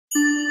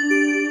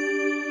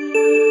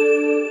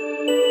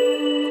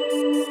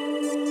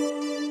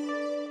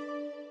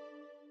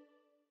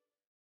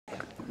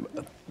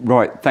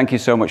Right, thank you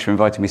so much for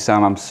inviting me,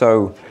 Sam. I'm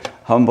so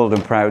humbled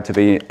and proud to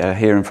be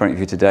here in front of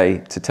you today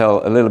to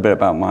tell a little bit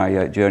about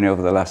my journey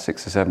over the last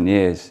 6 or 7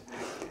 years.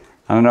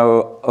 And I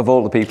know of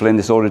all the people in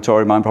this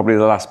auditorium, I'm probably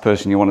the last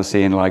person you want to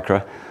see in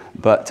Lycra,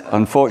 but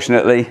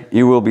unfortunately,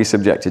 you will be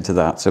subjected to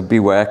that. So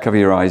beware, cover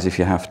your eyes if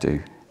you have to.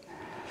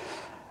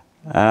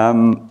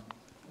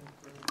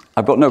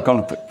 I've got no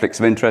conflicts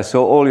of interest,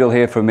 so all you'll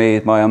hear from me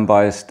is my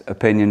unbiased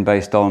opinion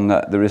based on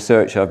the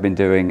research I've been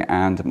doing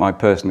and my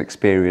personal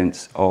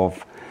experience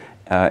of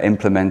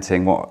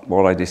implementing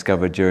what I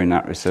discovered during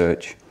that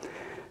research.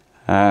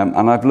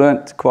 And I've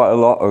learnt quite a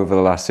lot over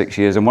the last 6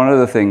 years, and one of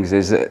the things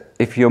is that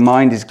if your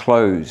mind is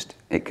closed,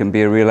 it can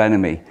be a real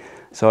enemy.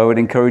 So I would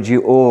encourage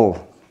you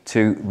all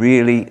to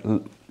really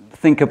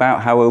think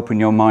about how open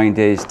your mind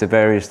is to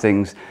various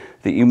things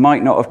that you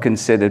might not have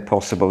considered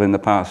possible in the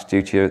past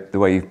due to the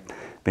way you've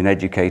been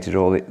educated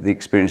or the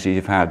experiences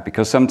you've had,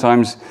 because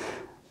sometimes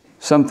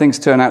some things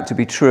turn out to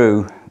be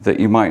true that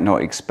you might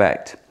not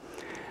expect.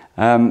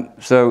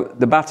 So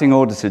the batting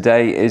order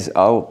today is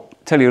I'll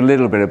tell you a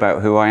little bit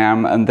about who I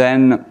am, and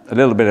then a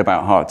little bit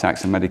about heart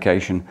attacks and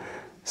medication,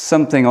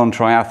 something on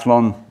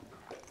triathlon,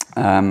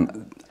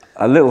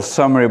 a little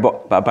summary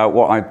about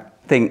what I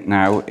think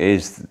now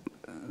is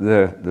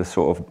the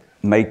sort of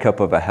makeup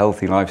of a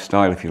healthy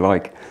lifestyle, if you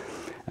like.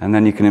 And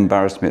then you can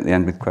embarrass me at the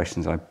end with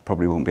questions I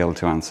probably won't be able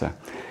to answer.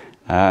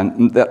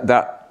 And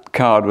that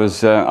card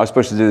was, I was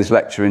supposed to do this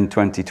lecture in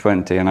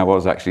 2020, and I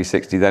was actually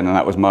 60 then, and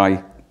that was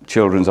my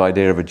children's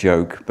idea of a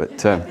joke, but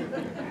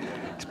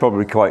it's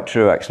probably quite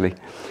true, actually.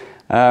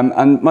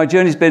 And my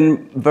journey's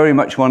been very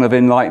much one of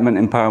enlightenment,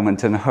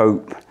 empowerment, and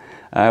hope.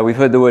 We've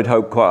heard the word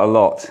hope quite a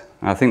lot.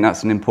 I think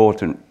that's an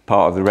important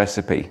part of the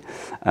recipe.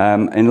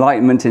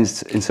 Enlightenment in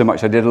so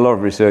much I did a lot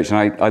of research,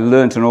 and I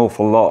learned an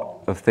awful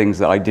lot of things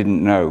that I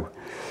didn't know.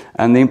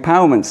 And the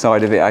empowerment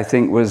side of it, I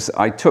think, was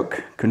I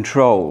took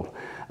control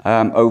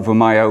over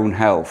my own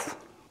health.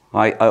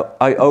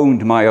 I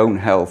owned my own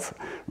health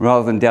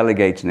rather than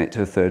delegating it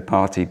to a third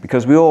party,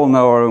 because we all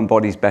know our own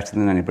bodies better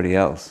than anybody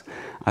else.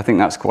 I think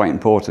that's quite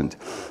important.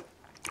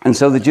 And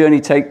so the journey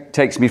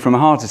takes me from a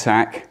heart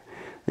attack.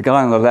 The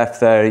guy on the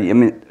left there, I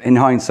mean, in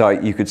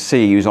hindsight, you could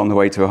see he was on the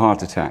way to a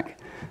heart attack.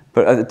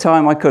 But at the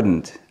time, I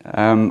couldn't.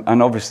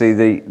 And obviously,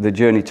 the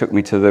journey took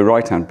me to the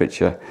right-hand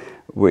picture,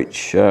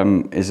 which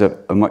is a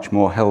much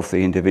more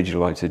healthy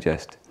individual, I'd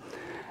suggest.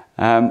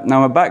 Now,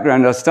 my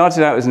background, I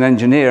started out as an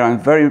engineer. I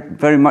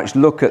very much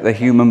look at the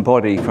human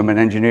body from an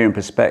engineering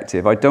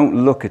perspective. I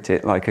don't look at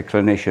it like a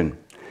clinician.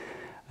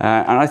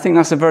 And I think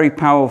that's a very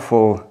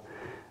powerful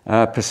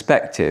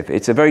perspective.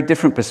 It's a very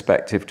different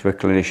perspective to a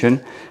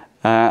clinician.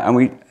 And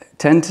we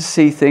tend to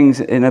see things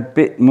in a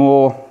bit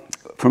more,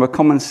 from a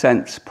common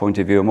sense point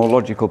of view, a more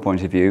logical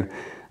point of view,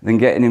 than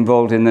getting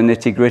involved in the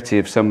nitty-gritty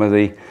of some of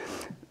the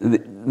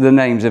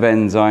names of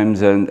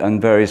enzymes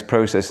and various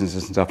processes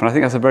and stuff. And I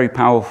think that's a very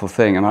powerful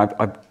thing. And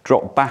I've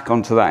dropped back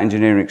onto that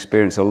engineering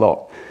experience a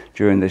lot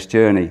during this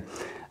journey.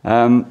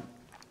 And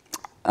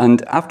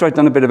after I'd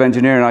done a bit of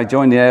engineering, I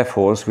joined the Air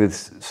Force with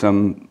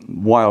some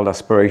wild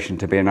aspiration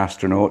to be an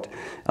astronaut.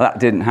 That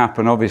didn't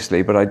happen,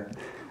 obviously, but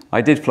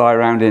I did fly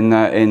around in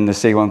the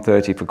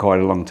C-130 for quite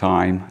a long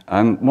time.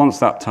 And once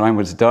that time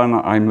was done,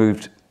 I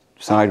moved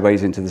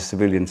sideways into the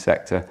civilian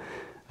sector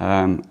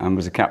and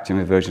was a captain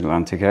with Virgin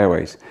Atlantic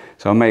Airways.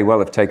 So I may well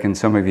have taken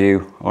some of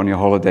you on your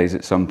holidays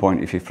at some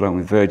point if you've flown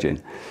with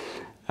Virgin.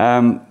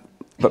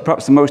 But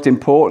perhaps the most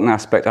important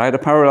aspect, I had a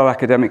parallel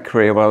academic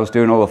career while I was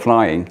doing all the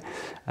flying.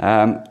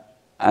 And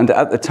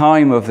at the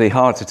time of the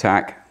heart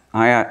attack,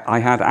 I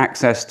had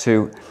access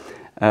to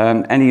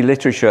any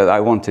literature that I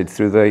wanted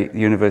through the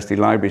university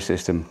library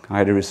system. I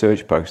had a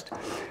research post.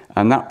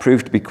 And that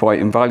proved to be quite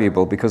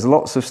invaluable, because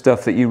lots of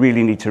stuff that you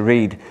really need to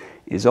read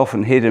is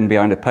often hidden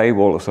behind a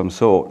paywall of some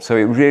sort. So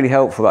it was really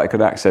helpful that I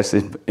could access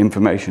this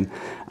information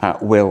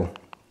at will.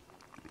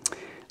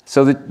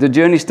 So the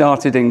journey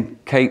started in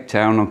Cape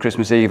Town on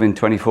Christmas Eve in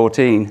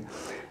 2014.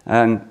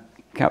 And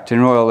Captain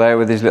Royle there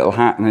with his little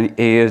hat and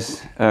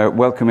ears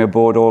welcoming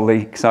aboard all the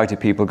excited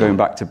people going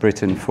back to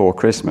Britain for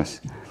Christmas.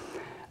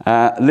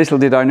 Little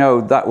did I know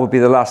that would be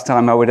the last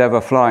time I would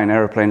ever fly an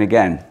aeroplane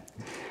again.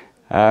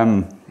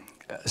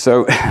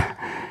 So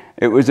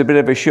it was a bit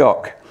of a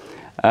shock.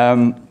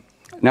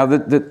 Now,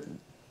 the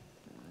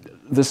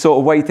sort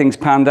of way things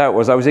panned out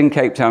was I was in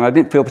Cape Town. I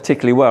didn't feel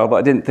particularly well, but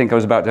I didn't think I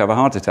was about to have a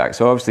heart attack.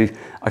 So obviously,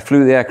 I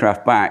flew the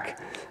aircraft back,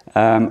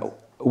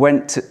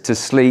 went to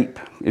sleep.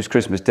 It was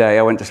Christmas Day.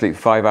 I went to sleep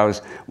for 5 hours.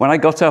 When I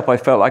got up, I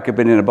felt like I'd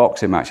been in a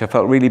boxing match. I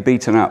felt really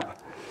beaten up.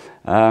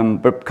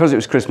 But because it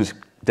was Christmas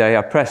Day,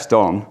 I pressed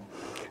on.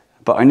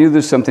 But I knew there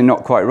was something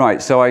not quite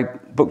right. So I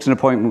booked an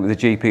appointment with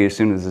the GP as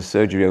soon as the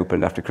surgery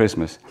opened after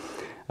Christmas.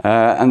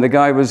 And the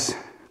guy was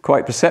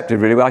quite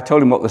perceptive, really. I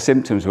told him what the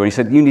symptoms were. He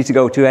said, "You need to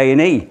go to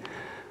A&E."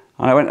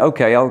 And I went,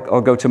 "Okay,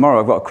 I'll go tomorrow.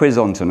 I've got a quiz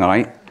on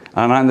tonight,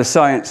 and I'm the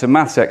science and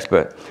maths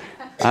expert."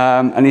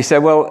 And he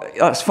said, "Well,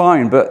 that's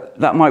fine, but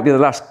that might be the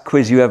last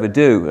quiz you ever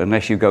do,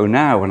 unless you go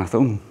now." And I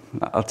thought,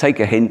 I'll take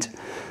a hint.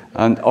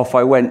 And off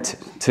I went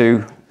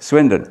to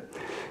Swindon.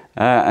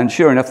 And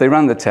sure enough, they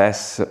ran the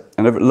tests,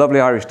 and a lovely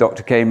Irish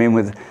doctor came in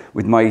with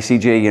my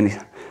ECG,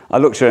 and I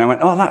looked at it and I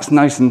went, "Oh, that's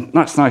nice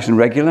and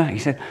regular." He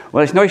said,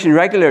 "Well, it's nice and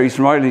regular." He's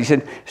from Ireland. He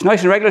said, "It's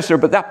nice and regular, sir,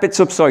 but that bit's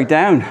upside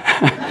down."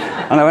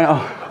 And I went,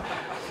 "Oh."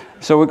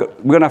 So we're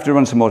going to have to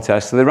run some more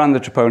tests. So they ran the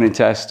troponin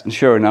test, and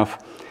sure enough,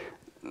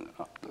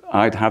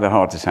 I'd had a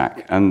heart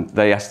attack, and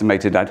they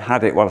estimated I'd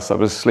had it whilst I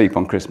was asleep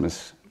on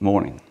Christmas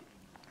morning.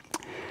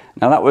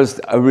 Now that was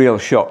a real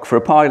shock. For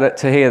a pilot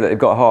to hear that they've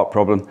got a heart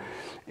problem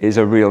is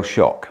a real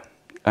shock.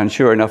 And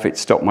sure enough, it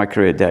stopped my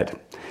career dead.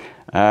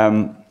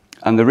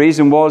 And the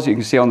reason was, you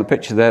can see on the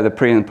picture there, the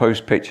pre and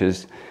post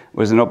pictures,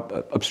 was an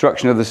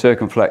obstruction of the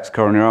circumflex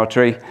coronary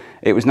artery.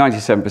 It was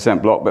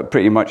 97% blocked, but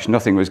pretty much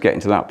nothing was getting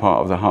to that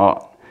part of the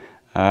heart.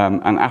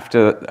 And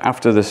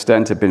after the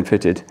stent had been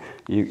fitted,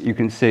 you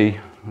can see,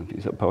 I'll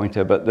use a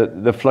pointer, but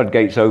the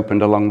floodgates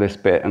opened along this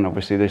bit, and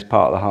obviously this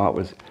part of the heart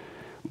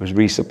was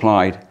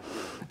resupplied.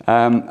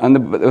 And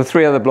there were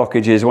 3 other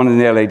blockages, one in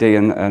the LAD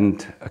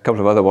and a couple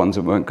of other ones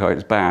that weren't quite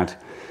as bad.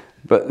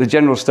 But the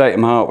general state of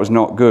my heart was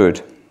not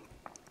good.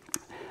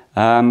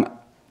 And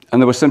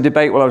there was some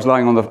debate while I was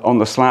lying on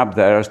the slab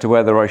there as to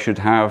whether I should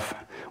have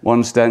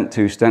 1 stent,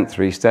 2 stents,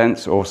 3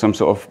 stents, or some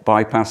sort of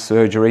bypass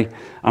surgery.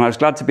 And I was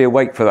glad to be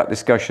awake for that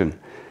discussion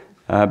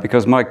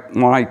because my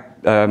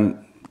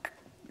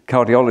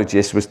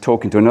cardiologist was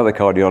talking to another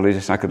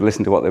cardiologist. I could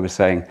listen to what they were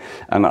saying.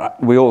 And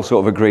we all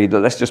sort of agreed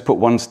that let's just put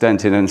 1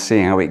 stent in and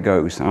see how it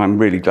goes. And I'm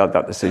really glad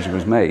that decision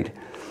was made.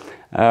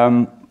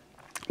 Now,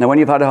 when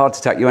you've had a heart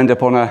attack, you end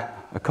up on a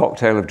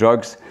cocktail of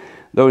drugs.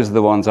 Those are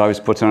the ones I was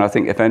put on. I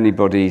think if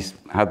anybody's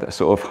had that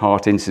sort of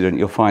heart incident,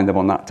 you'll find them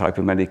on that type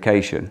of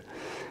medication.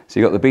 So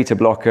you've got the beta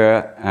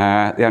blocker,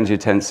 the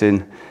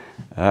angiotensin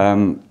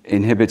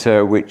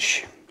inhibitor,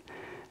 which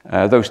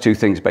those 2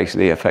 things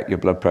basically affect your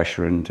blood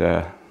pressure and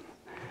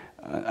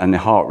the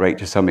heart rate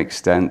to some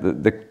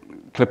extent. The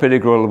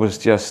clopidogrel was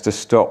just to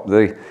stop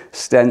the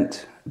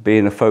stent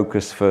being a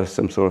focus for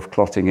some sort of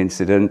clotting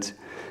incident.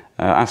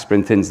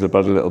 Aspirin thins the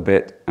blood a little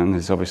bit, and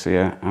there's obviously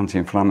an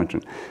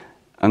anti-inflammatory.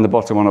 And the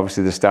bottom one,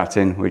 obviously the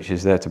statin, which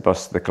is there to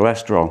bust the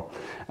cholesterol.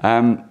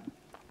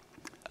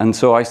 And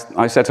so I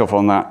set off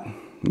on that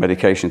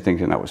medication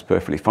thinking that was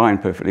perfectly fine,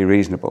 perfectly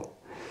reasonable.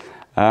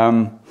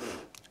 And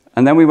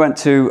then we went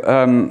to,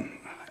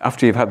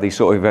 after you've had these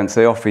sort of events,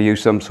 they offer you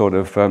some sort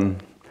of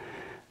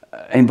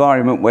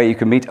environment where you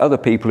can meet other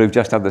people who've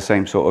just had the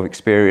same sort of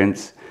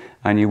experience,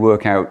 and you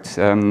work out,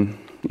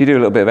 you do a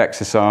little bit of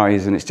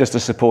exercise, and it's just a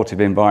supportive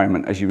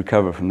environment as you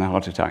recover from the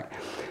heart attack.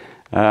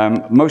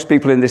 Most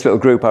people in this little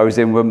group I was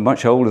in were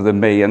much older than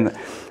me, and at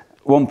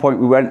one point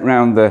we went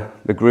around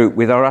the group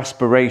with our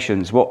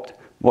aspirations.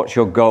 What's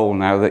your goal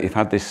now that you've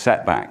had this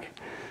setback?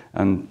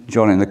 And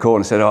John in the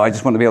corner said, "Oh, I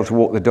just want to be able to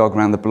walk the dog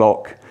around the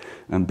block."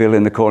 And Bill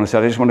in the corner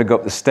said, "I just want to go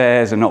up the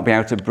stairs and not be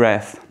out of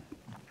breath."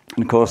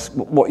 And of course,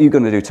 "What are you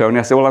going to do, Tony?"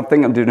 I said, "Well, I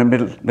think I'm doing a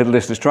middle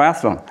distance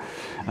triathlon."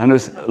 And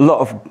there's a lot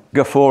of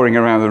guffawing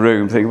around the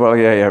room, thinking, "Well,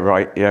 yeah,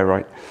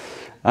 right."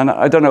 And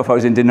I don't know if I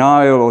was in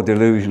denial or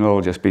delusional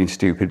or just being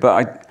stupid,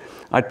 but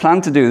I'd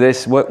planned to do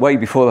this way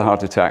before the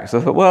heart attack. So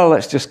I thought, well,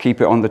 let's just keep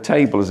it on the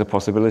table as a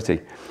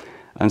possibility.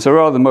 And so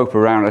rather than mope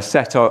around, I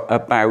set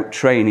about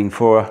training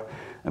for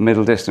a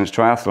middle distance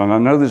triathlon. I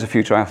know there's a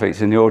few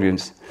triathletes in the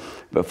audience,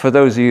 but for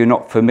those of you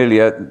not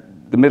familiar,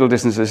 the middle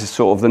distance is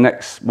sort of the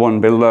next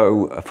one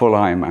below a full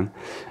Ironman.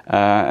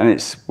 And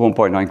it's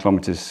 1.9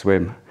 kilometers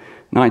swim,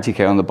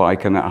 90k on the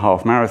bike, and a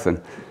half marathon,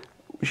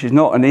 which is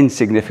not an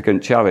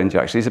insignificant challenge,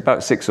 actually. It's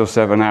about 6 or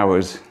 7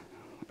 hours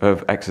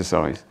of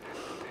exercise.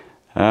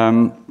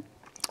 And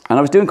I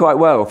was doing quite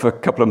well for a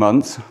couple of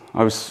months.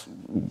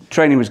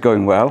 Training was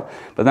going well,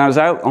 but then I was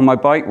out on my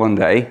bike one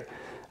day,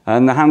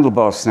 and the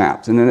handlebars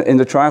snapped. And in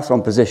the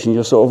triathlon position,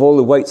 you're sort of all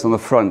the weight's on the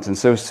front, and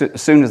so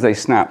as soon as they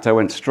snapped, I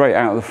went straight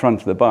out of the front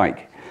of the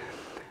bike.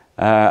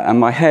 And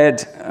my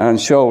head and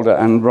shoulder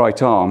and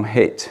right arm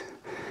hit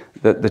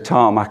the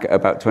tarmac at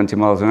about 20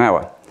 miles an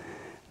hour.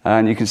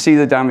 And you can see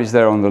the damage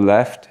there on the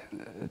left.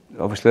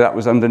 Obviously, that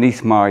was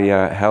underneath my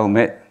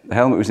helmet. The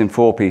helmet was in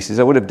 4 pieces.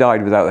 I would have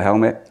died without the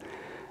helmet.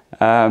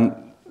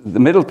 The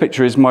middle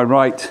picture is my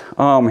right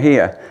arm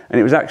here, and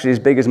it was actually as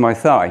big as my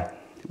thigh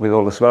with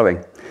all the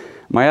swelling.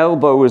 My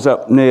elbow was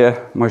up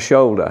near my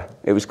shoulder.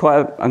 It was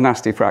quite a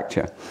nasty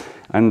fracture.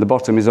 And the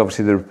bottom is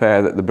obviously the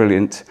repair that the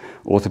brilliant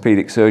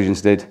orthopedic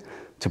surgeons did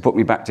to put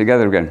me back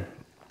together again.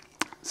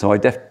 So I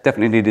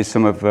definitely needed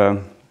some of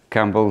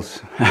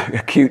Campbell's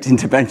acute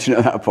intervention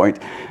at that point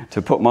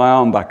to put my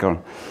arm back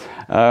on.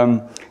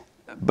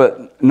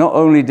 But not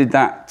only did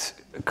that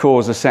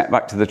cause a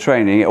setback to the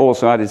training, it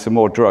also added some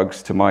more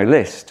drugs to my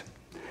list.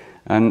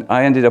 And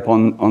I ended up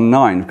on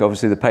 9, because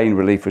obviously the pain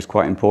relief was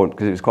quite important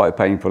because it was quite a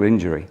painful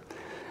injury.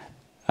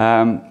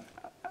 And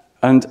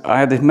I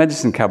had this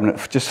medicine cabinet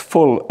just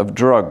full of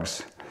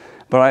drugs,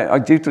 but I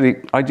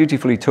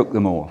dutifully took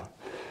them all.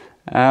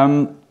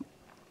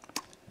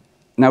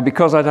 Now,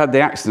 because I'd had the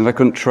accident, I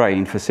couldn't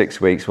train for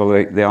 6 weeks while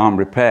the arm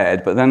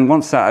repaired, but then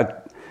once that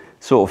had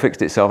sort of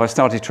fixed itself, I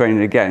started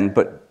training again,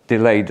 but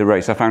delayed the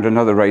race. I found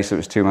another race that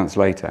was 2 months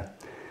later.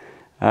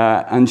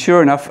 And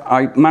sure enough,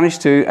 I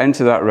managed to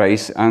enter that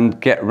race and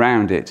get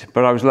round it,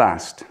 but I was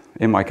last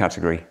in my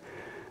category.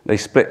 They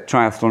split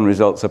triathlon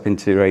results up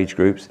into age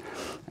groups,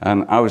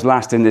 and I was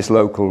last in this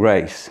local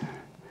race.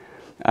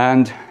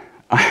 And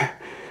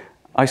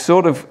I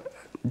sort of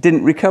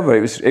didn't recover.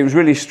 It was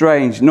really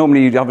strange.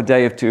 Normally you'd have a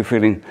day or two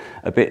feeling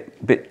a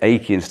bit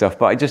achy and stuff,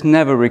 but I just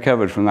never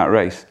recovered from that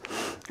race.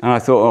 And I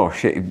thought, oh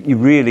shit, you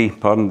really,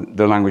 pardon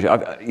the language,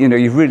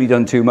 you've really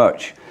done too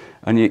much,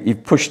 and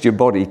you've pushed your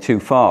body too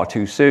far,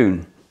 too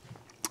soon.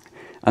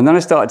 And then I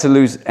started to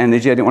lose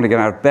energy. I didn't want to get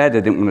out of bed.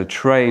 I didn't want to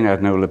train. I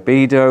had no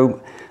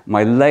libido.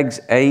 My legs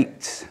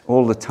ached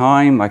all the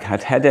time. I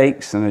had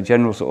headaches and a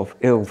general sort of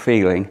ill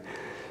feeling.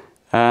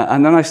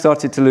 And then I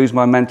started to lose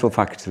my mental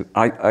faculty.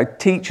 I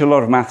teach a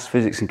lot of maths,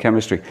 physics and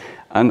chemistry,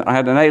 and I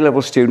had an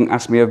A-level student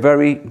ask me a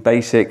very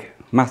basic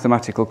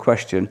mathematical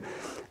question,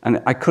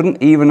 and I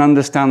couldn't even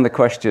understand the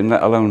question,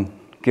 let alone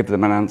give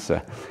them an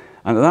answer.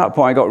 And at that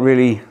point I got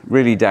really,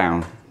 really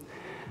down.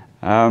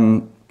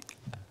 And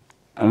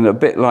a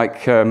bit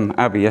like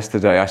Abby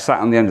yesterday, I sat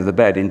on the end of the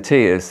bed in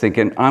tears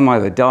thinking, I'm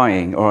either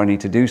dying or I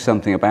need to do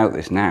something about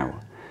this now.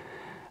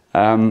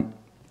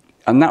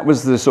 And that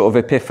was the sort of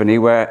epiphany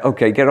where,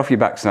 okay, get off your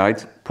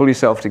backside, pull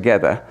yourself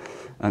together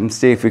and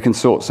see if we can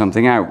sort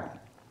something out.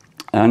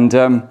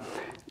 And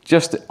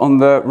just on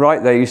the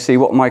right there, you see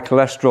what my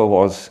cholesterol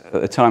was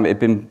at the time. It had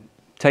been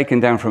taken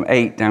down from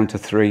 8 down to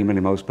 3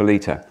 millimoles per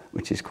litre,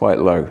 which is quite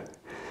low.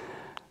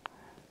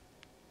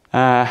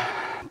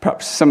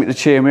 Perhaps something to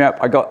cheer me up.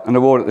 I got an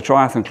award at the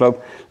Triathlon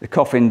Club, the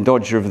Coffin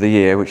Dodger of the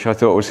Year, which I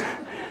thought was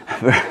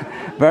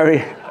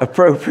very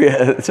appropriate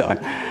at the time.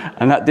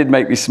 And that did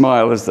make me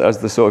smile as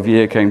the sort of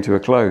year came to a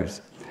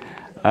close.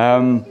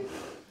 But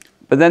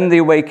then the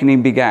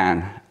awakening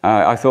began.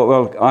 I thought,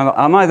 well,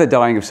 I'm either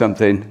dying of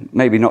something,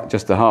 maybe not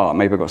just the heart,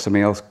 maybe I've got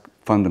something else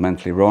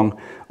fundamentally wrong,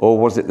 or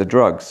was it the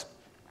drugs?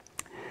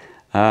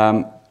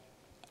 And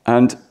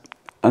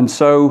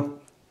so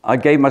I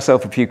gave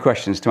myself a few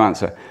questions to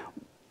answer.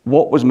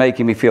 What was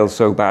making me feel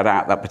so bad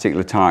at that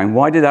particular time?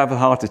 Why did I have a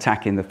heart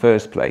attack in the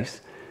first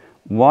place?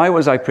 Why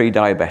was I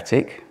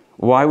pre-diabetic?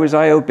 Why was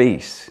I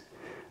obese?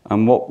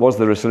 And what was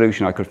the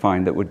solution I could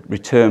find that would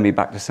return me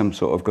back to some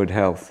sort of good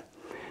health?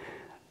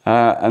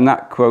 And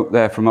that quote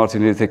there from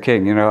Martin Luther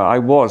King, I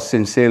was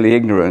sincerely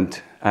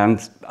ignorant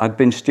and I'd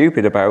been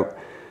stupid about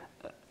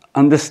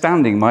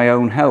understanding my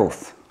own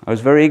health. I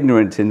was very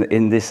ignorant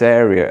in this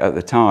area at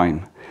the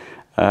time.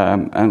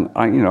 And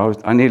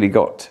I nearly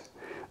got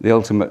the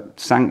ultimate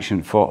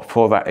sanction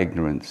for that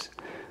ignorance.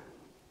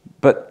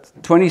 But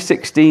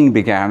 2016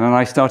 began and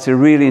I started a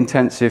really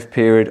intensive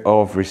period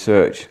of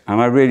research,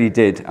 and I really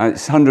did.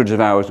 It's hundreds of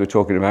hours we're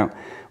talking about,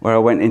 where I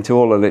went into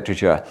all the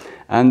literature.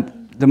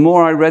 And the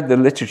more I read the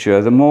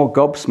literature, the more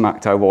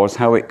gobsmacked I was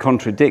how it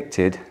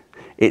contradicted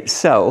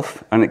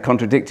itself, and it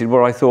contradicted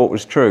what I thought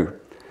was true.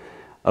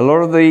 A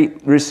lot of the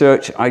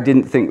research I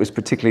didn't think was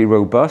particularly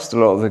robust. A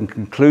lot of the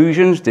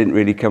conclusions didn't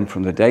really come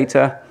from the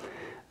data.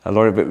 A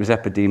lot of it was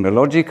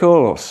epidemiological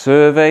or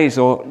surveys,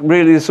 or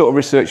really the sort of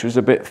research was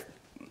a bit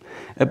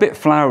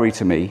flowery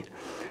to me.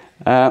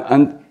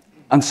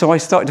 And so I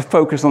started to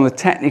focus on the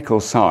technical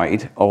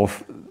side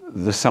of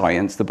the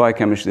science, the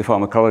biochemistry, the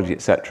pharmacology,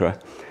 etc.,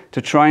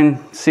 to try and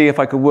see if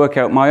I could work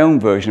out my own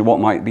version of what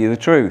might be the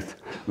truth,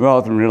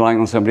 rather than relying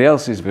on somebody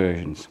else's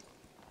versions.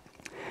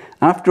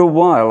 After a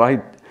while,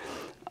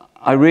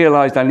 I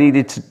realized I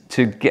needed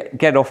to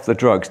get off the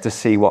drugs to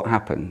see what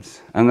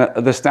happens. And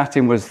the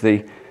statin was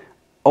the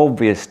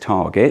obvious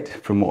target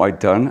from what I'd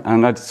done.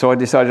 And so I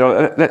decided,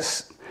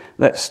 let's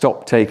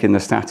stop taking the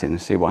statin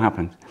and see what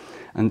happens.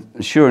 And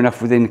sure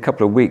enough, within a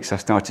couple of weeks, I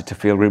started to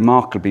feel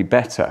remarkably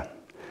better.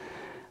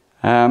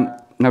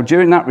 Now,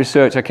 during that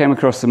research, I came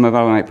across the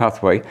mevalonate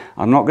pathway.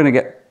 I'm not going to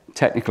get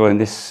technical in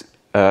this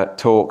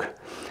talk,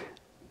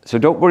 so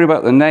don't worry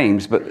about the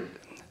names, but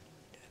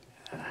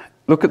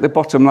look at the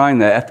bottom line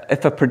there.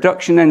 If a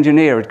production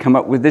engineer had come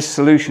up with this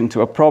solution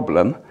to a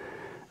problem,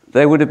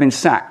 they would have been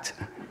sacked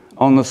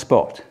on the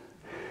spot.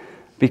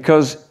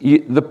 Because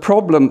the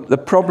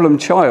problem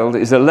child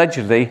is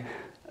allegedly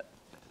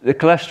the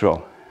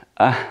cholesterol.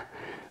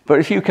 But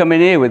if you come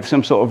in here with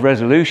some sort of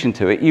resolution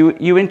to it,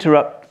 you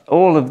interrupt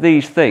all of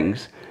these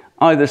things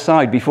either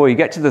side before you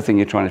get to the thing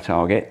you're trying to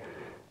target,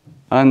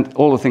 and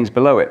all the things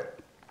below it.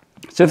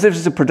 So if this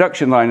was a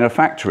production line in a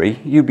factory,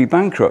 you'd be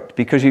bankrupt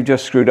because you've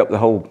just screwed up the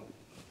whole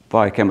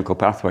biochemical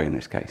pathway in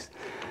this case.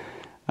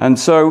 And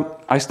so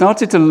I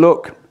started to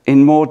look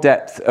in more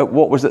depth at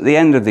what was at the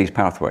end of these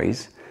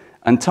pathways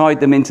and tied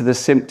them into the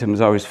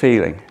symptoms I was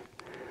feeling.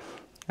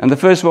 And the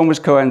first one was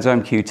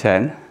coenzyme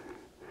Q10.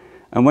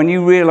 And when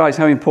you realize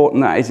how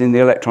important that is in the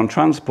electron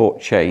transport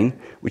chain,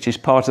 which is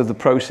part of the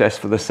process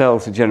for the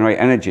cells to generate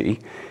energy,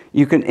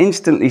 you can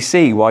instantly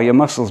see why your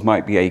muscles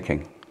might be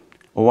aching,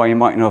 or why you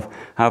might not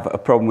have a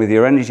problem with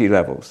your energy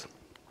levels.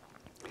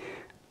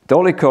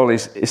 Dolicol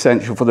is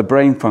essential for the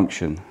brain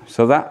function,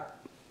 so that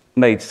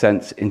made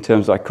sense in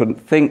terms of I couldn't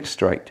think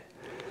straight.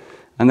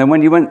 And then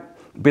when you went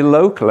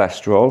below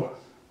cholesterol,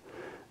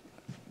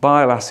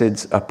 bile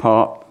acids are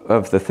part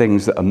of the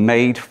things that are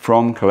made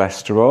from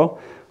cholesterol.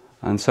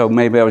 And so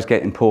maybe I was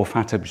getting poor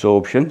fat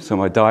absorption, so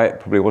my diet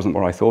probably wasn't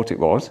what I thought it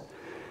was.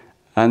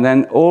 And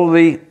then all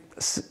the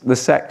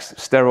sex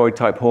steroid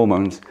type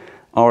hormones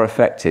are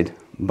affected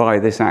by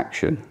this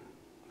action,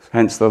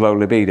 hence the low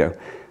libido,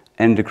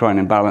 endocrine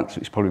imbalance,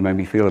 which probably made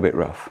me feel a bit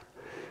rough.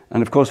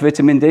 And of course,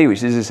 vitamin D,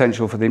 which is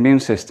essential for the immune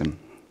system.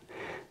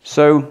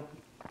 So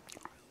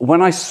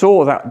when I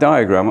saw that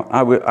diagram,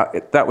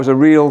 that was a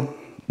real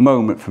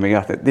moment for me.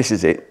 I thought, this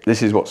is it.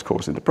 This is what's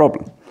causing the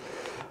problem.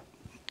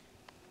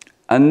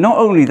 And not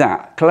only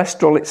that,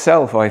 cholesterol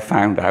itself, I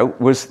found out,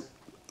 was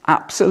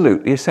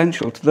absolutely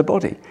essential to the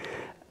body.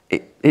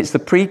 It's the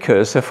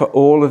precursor for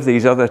all of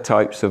these other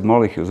types of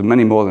molecules, and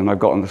many more than I've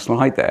got on the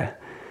slide there.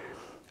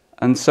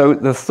 And so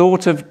the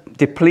thought of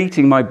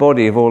depleting my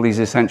body of all these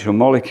essential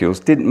molecules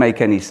didn't make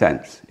any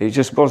sense. It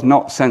just was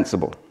not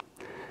sensible.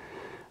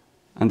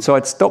 And so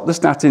I'd stopped the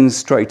statins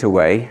straight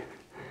away.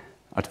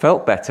 I'd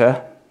felt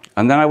better.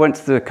 And then I went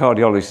to the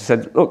cardiologist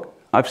and said, look,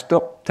 I've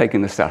stopped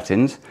taking the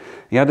statins.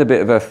 He had a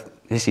bit of a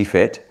hissy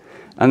fit.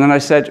 And then I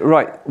said,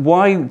 right,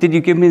 why did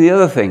you give me the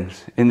other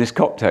things in this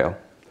cocktail?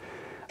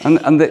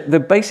 And the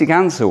basic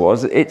answer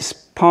was, it's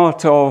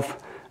part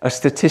of a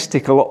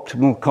statistical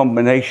optimal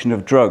combination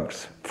of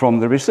drugs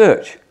from the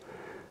research.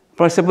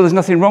 But I said, well, there's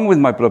nothing wrong with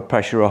my blood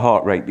pressure or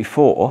heart rate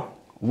before.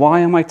 Why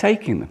am I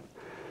taking them?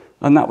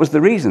 And that was the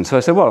reason. So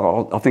I said,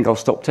 well, I think I'll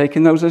stop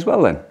taking those as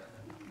well then.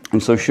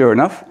 And so sure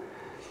enough,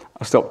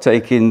 I stopped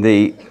taking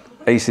the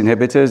ACE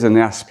inhibitors and the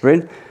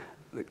aspirin.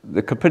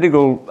 The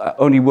clopidogrel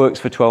only works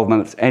for 12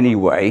 months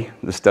anyway,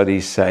 the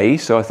studies say.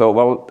 So I thought,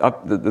 well,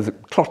 the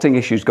clotting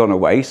issue's gone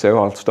away, so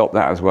I'll stop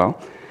that as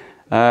well.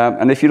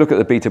 And if you look at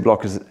the beta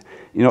blockers,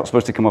 you're not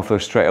supposed to come off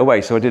those straight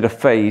away. So I did a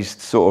phased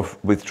sort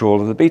of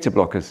withdrawal of the beta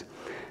blockers.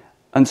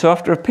 And so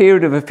after a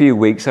period of a few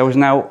weeks, I was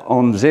now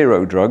on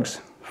 0 drugs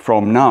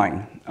from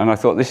 9. And I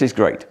thought, this is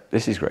great,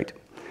 this is great.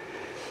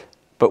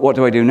 But what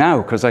do I do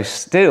now? Because I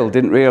still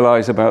didn't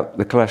realize about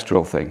the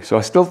cholesterol thing. So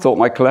I still thought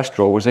my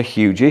cholesterol was a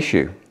huge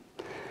issue.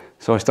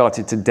 So I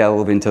started to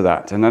delve into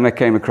that. And then I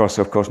came across,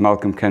 of course,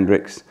 Malcolm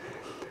Kendrick's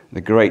The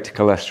Great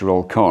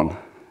Cholesterol Con.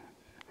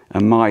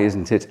 And my,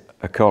 isn't it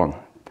a con?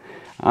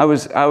 I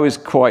was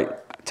quite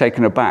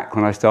taken aback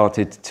when I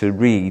started to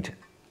read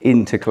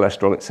into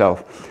cholesterol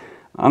itself.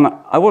 And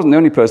I wasn't the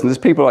only person. There's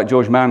people like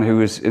George Mann, who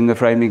was in the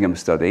Framingham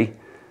study.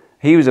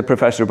 He was a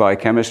professor of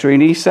biochemistry,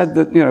 and he said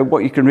that, you know,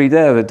 what you can read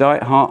there, the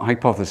diet-heart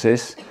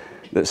hypothesis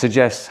that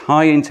suggests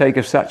high intake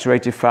of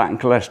saturated fat and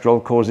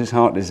cholesterol causes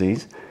heart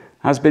disease,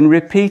 has been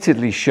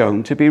repeatedly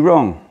shown to be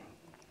wrong.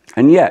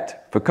 And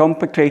yet, for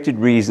complicated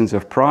reasons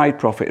of pride,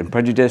 profit, and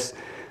prejudice,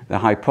 the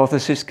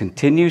hypothesis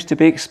continues to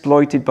be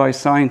exploited by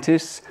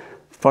scientists,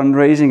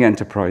 fundraising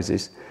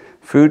enterprises,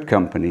 food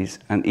companies,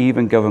 and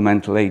even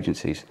governmental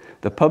agencies.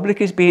 The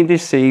public is being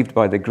deceived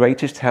by the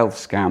greatest health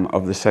scam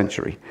of the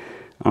century.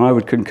 And I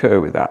would concur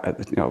with that.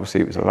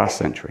 Obviously, it was the last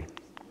century.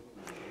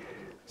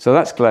 So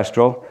that's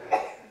cholesterol.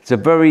 It's a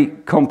very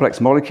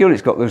complex molecule.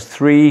 It's got those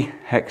 3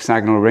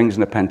 hexagonal rings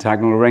and a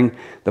pentagonal ring.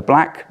 The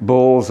black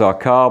balls are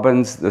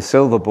carbons, the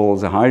silver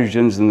balls are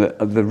hydrogens,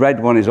 and the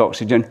red one is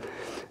oxygen.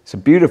 It's a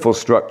beautiful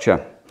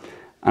structure.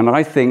 And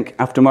I think,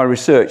 after my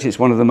research, it's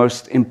one of the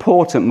most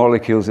important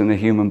molecules in the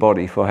human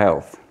body for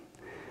health.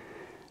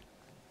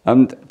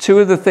 And 2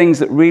 of the things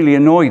that really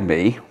annoyed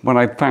me when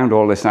I found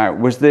all this out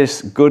was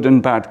this good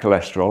and bad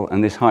cholesterol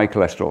and this high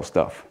cholesterol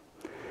stuff.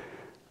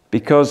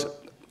 Because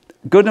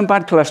good and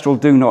bad cholesterol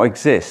do not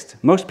exist.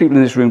 Most people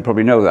in this room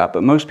probably know that,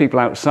 but most people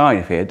outside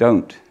of here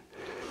don't.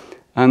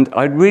 And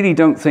I really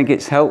don't think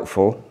it's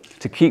helpful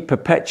to keep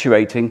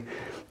perpetuating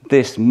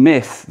this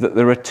myth that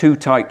there are 2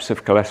 types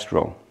of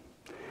cholesterol.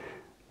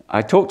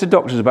 I talk to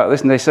doctors about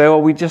this and they say, oh,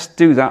 we just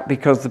do that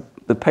because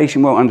the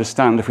patient won't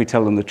understand if we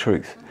tell them the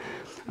truth.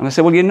 And I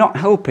say, well, you're not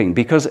helping,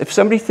 because if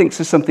somebody thinks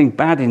there's something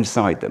bad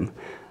inside them,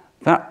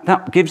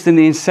 that gives them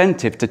the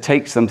incentive to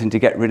take something to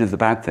get rid of the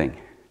bad thing.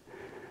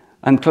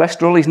 And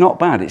cholesterol is not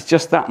bad. It's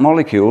just that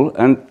molecule,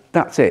 and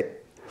that's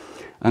it.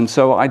 And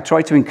so I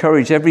try to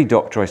encourage every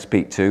doctor I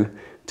speak to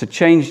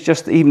change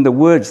just even the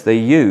words they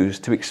use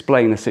to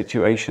explain a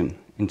situation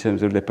in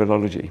terms of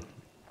lipidology.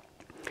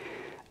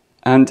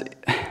 And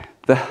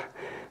the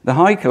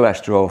high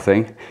cholesterol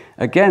thing,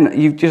 again,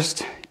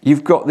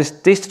 you've got this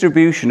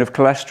distribution of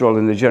cholesterol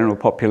in the general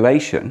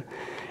population.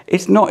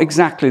 It's not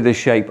exactly the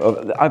shape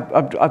of,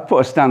 I've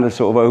put a standard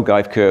sort of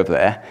Ogive curve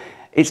there.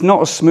 It's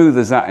not as smooth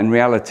as that in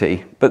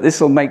reality, but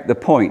this will make the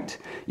point.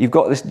 You've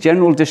got this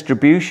general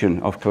distribution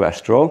of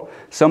cholesterol.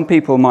 Some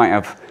people might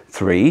have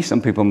 3,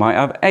 some people might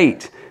have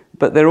 8,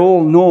 but they're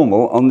all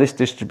normal on this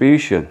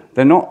distribution.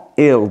 They're not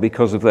ill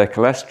because of their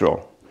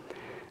cholesterol.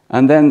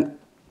 And then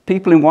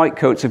people in white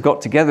coats have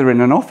got together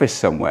in an office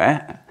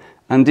somewhere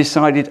and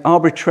decided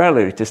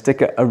arbitrarily to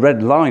stick a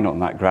red line on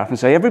that graph and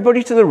say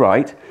everybody to the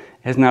right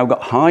has now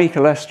got high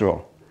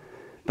cholesterol.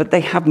 But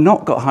they have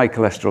not got high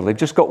cholesterol. They've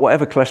just got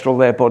whatever cholesterol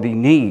their body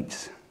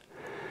needs.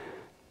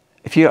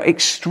 If you're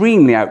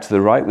extremely out to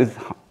the right with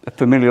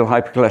familial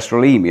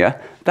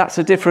hypercholesterolemia, That's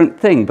a different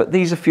thing, but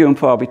these are few and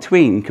far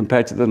between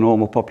compared to the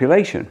normal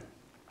population.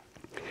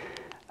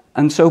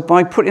 And so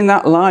by putting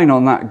that line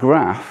on that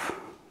graph,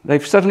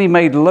 they've suddenly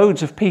made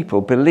loads of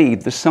people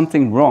believe there's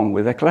something wrong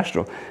with their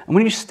cholesterol. And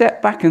when you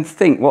step back and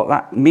think what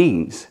that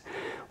means,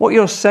 what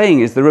you're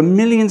saying is there are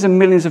millions and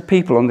millions of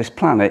people on this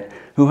planet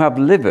who have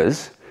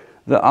livers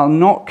that are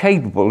not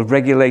capable of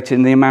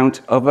regulating the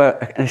amount of an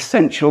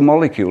essential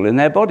molecule in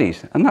their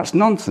bodies. And that's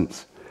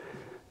nonsense.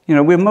 You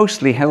know, we're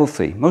mostly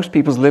healthy. Most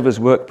people's livers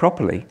work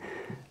properly,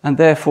 and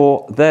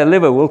therefore their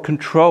liver will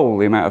control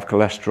the amount of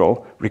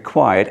cholesterol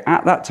required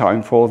at that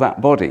time for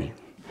that body.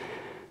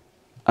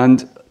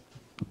 And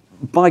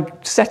by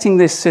setting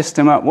this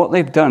system up, what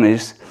they've done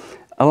is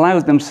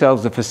allowed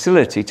themselves the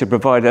facility to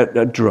provide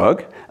a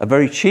drug, a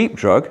very cheap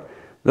drug,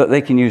 that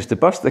they can use to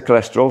bust the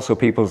cholesterol so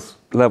people's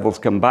levels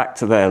come back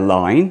to their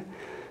line,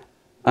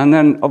 and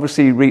then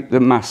obviously reap the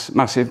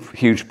massive,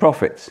 huge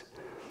profits.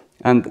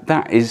 And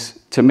that is,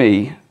 to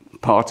me,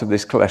 part of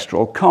this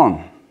cholesterol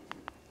con.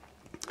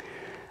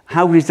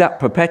 How is that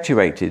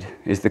perpetuated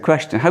is the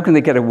question. How can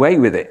they get away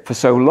with it for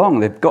so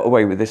long? They've got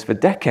away with this for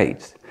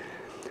decades.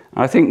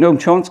 And I think Noam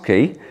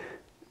Chomsky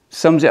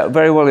sums it up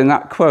very well in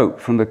that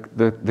quote from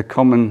the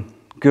Common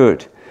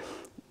Good.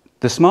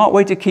 The smart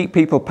way to keep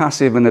people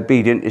passive and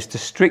obedient is to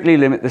strictly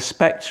limit the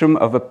spectrum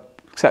of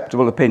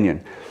acceptable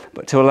opinion,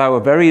 but to allow a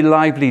very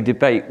lively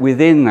debate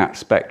within that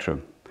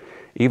spectrum,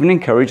 even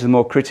encourage the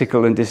more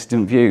critical and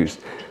distant views.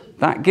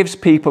 That gives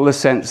people a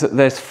sense that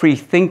there's free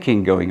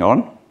thinking going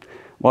on,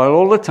 while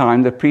all the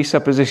time the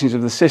presuppositions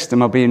of the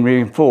system are being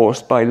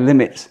reinforced by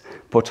limits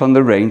put on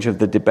the range of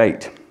the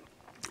debate.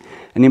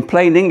 And in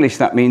plain English,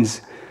 that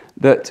means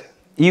that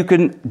you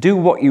can do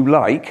what you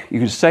like, you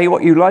can say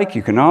what you like,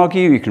 you can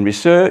argue, you can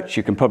research,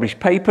 you can publish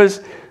papers,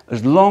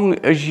 as long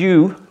as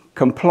you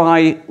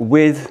comply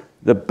with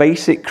the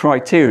basic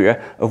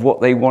criteria of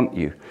what they want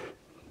you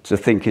to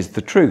think is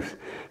the truth.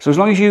 So as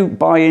long as you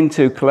buy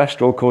into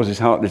cholesterol causes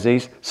heart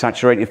disease,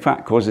 saturated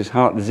fat causes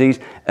heart disease,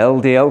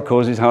 LDL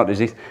causes heart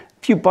disease,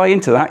 if you buy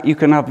into that, you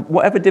can have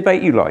whatever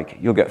debate you like.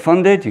 You'll get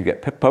funded, you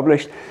get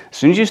published. As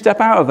soon as you step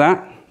out of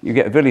that, you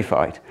get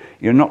vilified.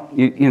 You're not,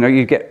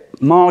 you get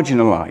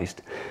marginalized.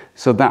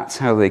 So that's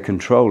how they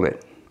control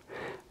it.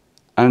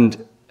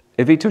 And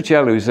Ivi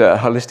Tuchel, who's a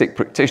holistic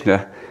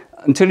practitioner,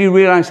 until you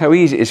realize how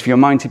easy it is for your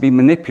mind to be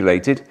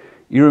manipulated,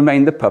 you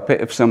remain the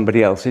puppet of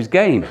somebody else's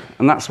game.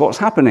 And that's what's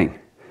happening.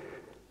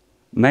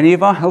 Many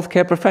of our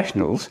healthcare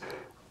professionals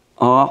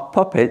are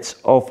puppets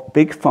of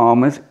big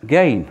pharma's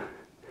game.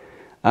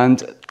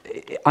 And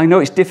I know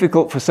it's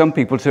difficult for some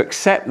people to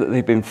accept that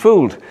they've been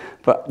fooled,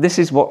 but this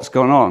is what's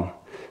gone on.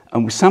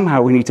 And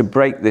somehow we need to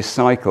break this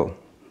cycle.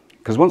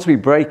 Because once we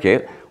break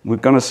it, we're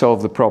going to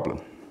solve the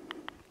problem.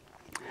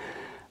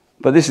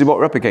 But this is what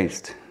we're up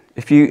against.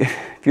 If you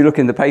look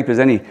in the papers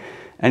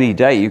any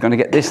day, you're going to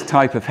get this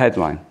type of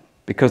headline.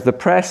 Because the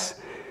press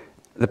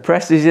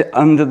is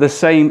under the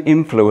same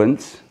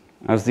influence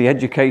as the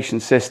education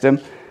system,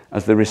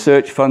 as the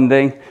research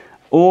funding,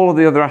 all of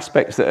the other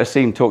aspects that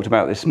Asim talked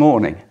about this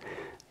morning.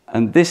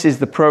 And this is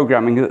the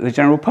programming that the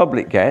general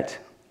public get,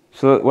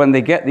 so that when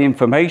they get the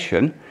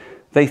information,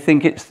 they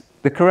think it's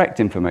the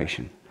correct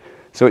information.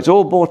 So it's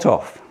all bought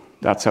off.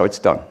 That's how it's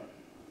done.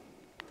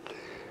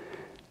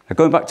 Now,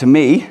 going back to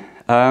me,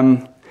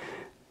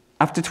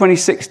 after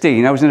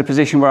 2016, I was in a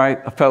position where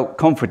I felt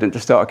confident to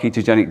start a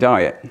ketogenic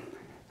diet.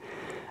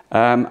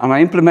 And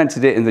I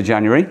implemented it in the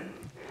January.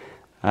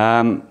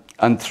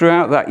 And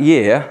throughout that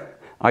year,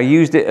 I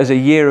used it as a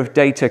year of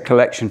data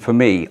collection for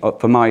me,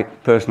 for my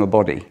personal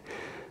body.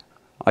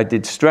 I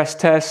did stress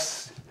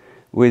tests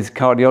with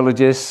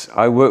cardiologists.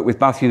 I worked with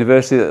Bath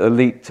University at the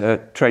elite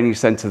training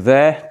centre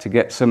there to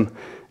get some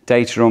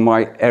data on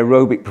my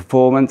aerobic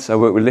performance. I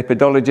worked with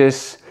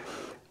lipidologists.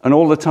 And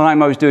all the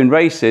time I was doing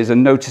races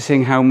and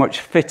noticing how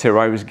much fitter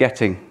I was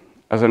getting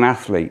as an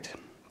athlete.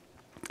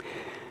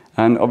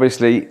 And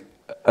obviously,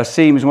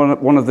 Asim is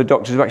one of the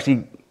doctors who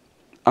actually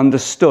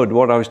understood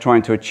what I was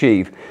trying to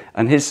achieve.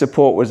 And his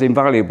support was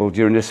invaluable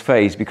during this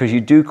phase, because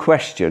you do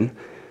question,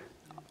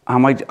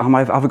 have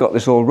I got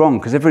this all wrong?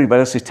 Because everybody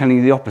else is telling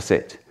you the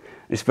opposite.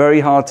 It's very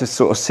hard to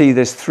sort of see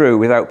this through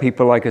without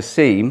people like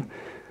Asim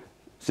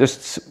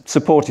just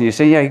supporting you,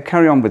 saying, yeah,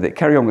 carry on with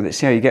it,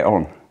 see how you get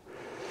on.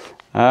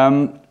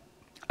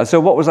 So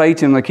what was I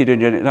eating on the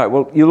ketogenic diet?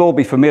 Well, you'll all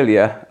be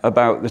familiar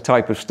about the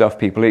type of stuff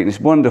people eat. It's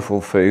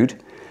wonderful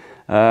food.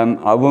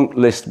 I won't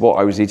list what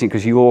I was eating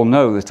because you all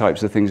know the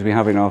types of things we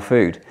have in our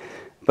food.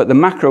 But the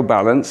macro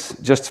balance,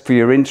 just for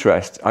your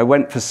interest, I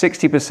went for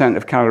 60%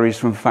 of calories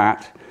from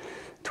fat,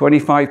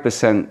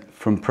 25%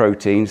 from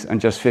proteins,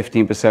 and just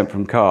 15%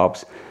 from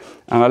carbs.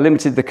 And I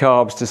limited the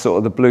carbs to sort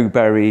of the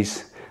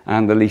blueberries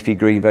and the leafy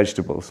green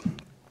vegetables.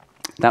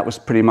 That was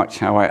pretty much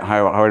how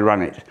I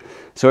ran it.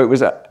 So it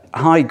was a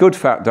high good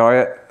fat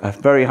diet, a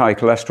very high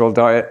cholesterol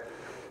diet.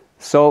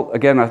 Salt,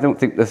 again, I don't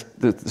think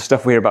the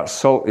stuff we hear about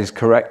salt is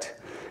correct.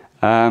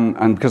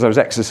 And because I was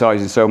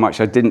exercising so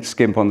much, I didn't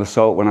skimp on the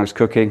salt when I was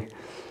cooking.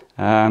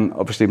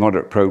 Obviously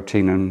moderate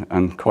protein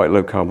and quite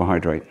low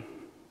carbohydrate.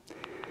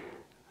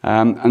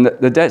 And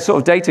the sort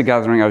of data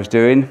gathering I was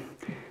doing,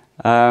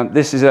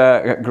 this is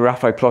a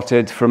graph I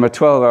plotted from a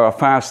 12-hour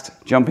fast,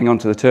 jumping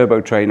onto the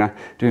turbo trainer,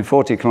 doing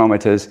 40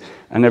 kilometers,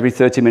 and every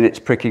 30 minutes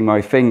pricking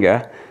my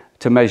finger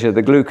to measure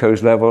the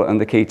glucose level and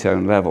the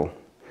ketone level.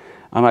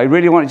 And I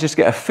really wanted to just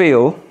get a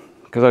feel,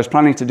 because I was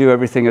planning to do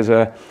everything as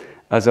a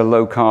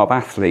low-carb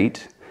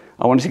athlete.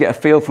 I wanted to get a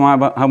feel for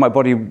how my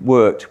body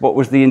worked, what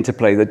was the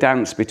interplay, the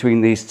dance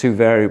between these two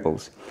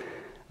variables.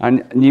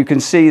 And you can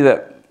see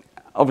that,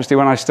 obviously,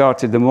 when I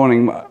started the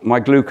morning, my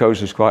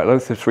glucose was quite low,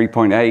 to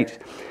 3.8.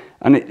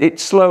 And it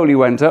slowly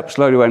went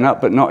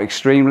up, but not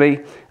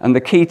extremely. And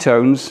the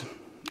ketones,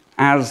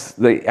 as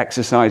the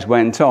exercise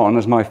went on,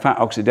 as my fat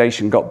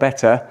oxidation got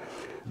better,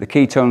 the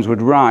ketones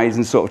would rise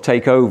and sort of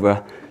take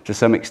over to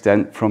some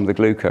extent from the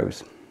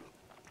glucose.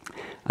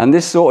 And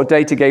this sort of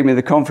data gave me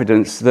the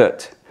confidence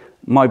that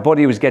my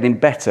body was getting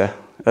better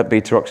at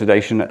beta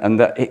oxidation and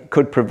that it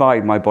could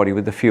provide my body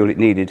with the fuel it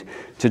needed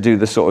to do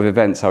the sort of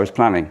events I was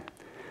planning.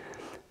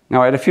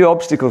 Now, I had a few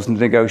obstacles to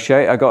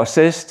negotiate. I got a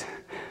cyst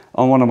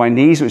on one of my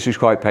knees, which was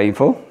quite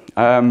painful.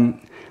 A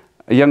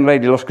young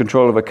lady lost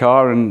control of a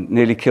car and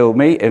nearly killed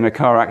me in a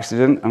car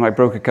accident, and I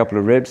broke a couple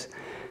of ribs.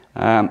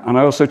 And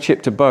I also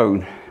chipped a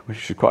bone,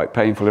 which was quite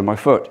painful in my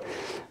foot.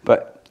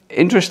 But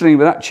interestingly,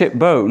 with that chipped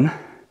bone,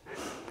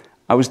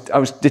 I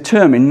was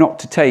determined not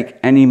to take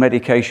any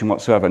medication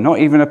whatsoever, not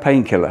even a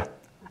painkiller.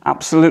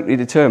 Absolutely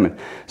determined.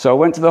 So I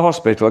went to the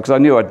hospital because I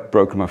knew I'd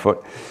broken my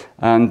foot,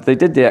 and they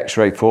did the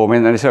x-ray for me,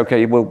 and then they said,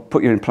 okay, we'll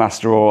put you in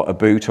plaster or a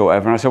boot or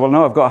whatever. And I said, well,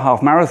 no, I've got a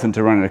half marathon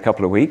to run in a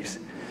couple of weeks.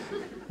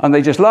 And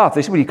they just laughed.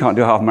 They said, well, you can't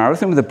do a half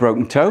marathon with a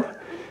broken toe.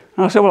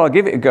 And I said, well, I'll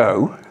give it a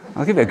go.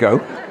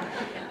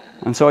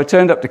 And so I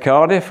turned up to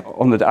Cardiff.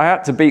 I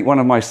had to beat one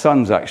of my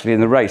sons, actually,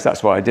 in the race.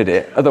 That's why I did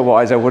it.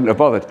 Otherwise, I wouldn't have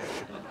bothered.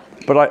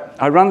 But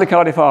I ran the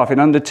Cardiff half in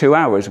under 2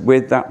 hours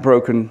with that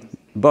broken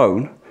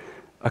bone,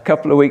 a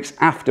couple of weeks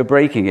after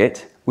breaking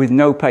it, with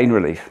no pain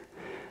relief.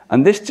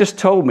 And this just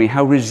told me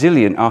how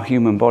resilient our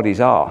human bodies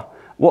are,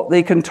 what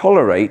they can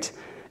tolerate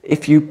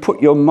if you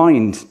put your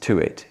mind to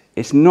it.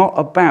 It's not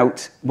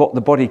about what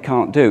the body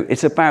can't do.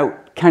 It's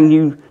about, can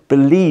you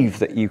believe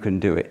that you can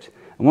do it?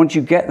 And once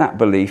you get that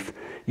belief,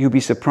 you'll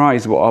be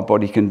surprised what our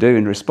body can do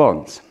in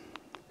response.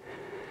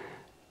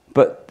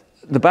 But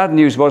the bad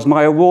news was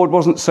my award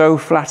wasn't so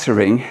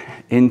flattering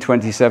in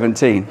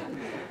 2017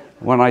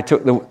 when I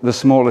took the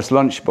smallest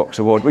lunchbox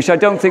award, which I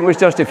don't think was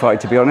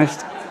justified, to be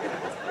honest.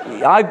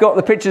 I've got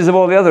the pictures of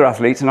all the other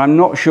athletes, and I'm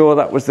not sure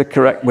that was the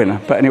correct winner.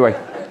 But anyway.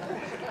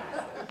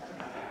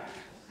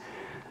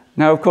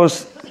 Now, of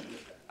course,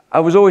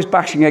 I was always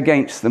bashing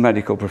against the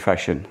medical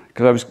profession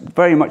because I was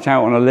very much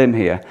out on a limb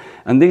here.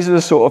 And these are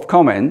the sort of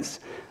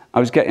comments I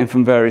was getting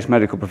from various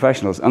medical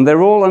professionals. And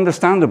they're all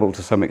understandable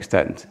to some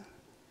extent.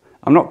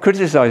 I'm not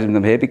criticizing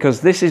them here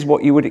because this is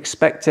what you would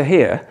expect to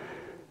hear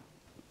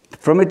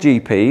from a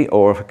GP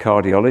or a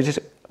cardiologist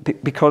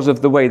because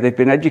of the way they've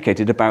been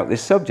educated about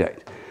this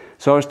subject.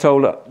 So I was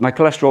told that my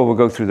cholesterol will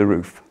go through the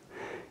roof.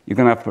 You're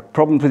going to have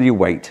problems with your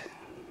weight.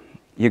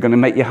 You're going to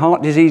make your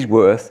heart disease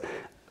worse,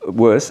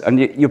 and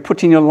you're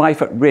putting your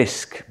life at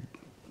risk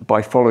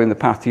by following the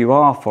path you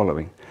are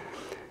following.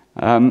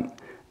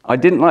 I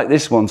didn't like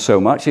this one so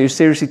much. He was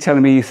seriously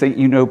telling me you think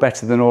you know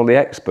better than all the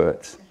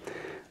experts.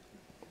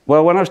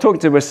 Well, when I was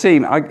talking to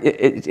Wasim,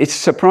 it's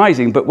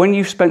surprising, but when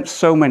you've spent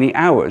so many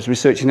hours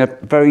researching a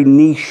very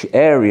niche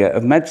area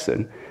of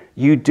medicine,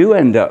 you do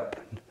end up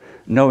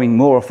knowing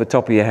more off the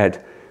top of your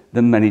head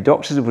than many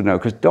doctors would know,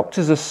 because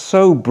doctors are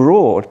so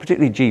broad,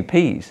 particularly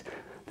GPs.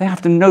 They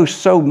have to know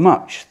so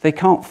much. They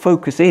can't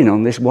focus in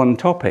on this one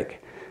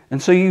topic.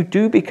 And so you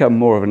do become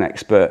more of an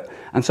expert.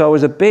 And so I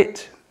was a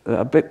bit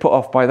put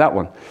off by that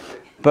one.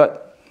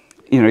 But,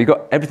 you know, you've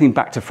got everything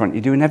back to front.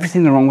 You're doing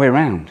everything the wrong way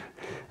around.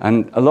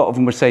 And a lot of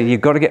them were saying,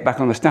 you've got to get back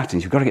on the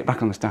statins. You've got to get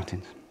back on the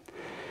statins.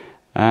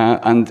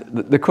 And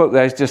the quote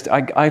there is just,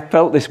 I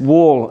felt this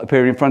wall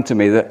appear in front of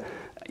me that,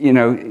 you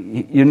know,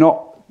 you're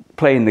not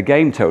playing the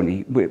game,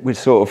 Tony. We're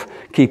sort of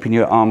keeping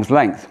you at arm's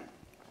length.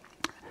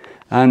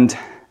 And,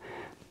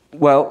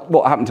 well,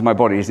 what happened to my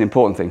body is the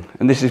important thing.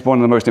 And this is one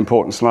of the most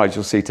important slides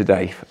you'll see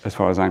today, as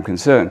far as I'm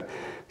concerned.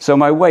 So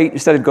my weight,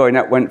 instead of going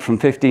up, went from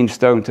 15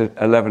 stone to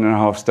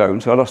 11.5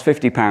 stone. So I lost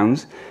 50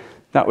 pounds.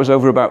 That was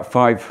over about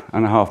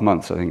 5.5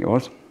 months, I think it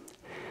was.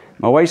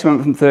 My waist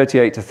went from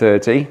 38 to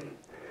 30.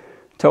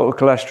 Total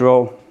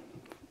cholesterol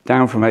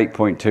down from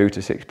 8.2 to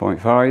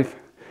 6.5.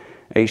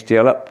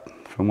 HDL up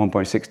from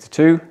 1.6 to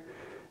 2.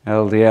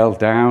 LDL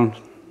down.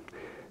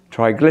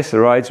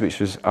 Triglycerides,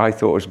 which I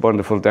thought was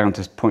wonderful, down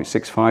to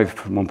 0.65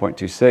 from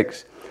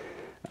 1.26.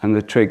 And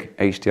the trig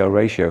HDL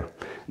ratio.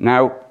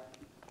 Now,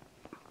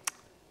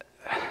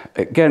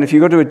 again, if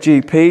you go to a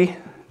GP,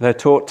 they're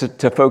taught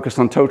to focus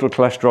on total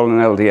cholesterol and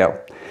LDL.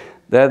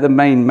 They're the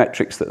main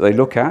metrics that they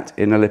look at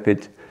in a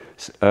lipid,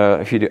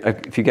 if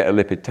you get a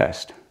lipid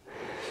test.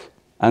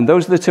 And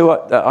those are the two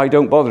that I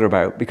don't bother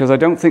about, because I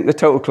don't think the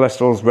total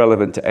cholesterol is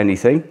relevant to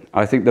anything.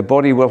 I think the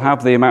body will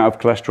have the amount of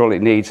cholesterol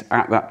it needs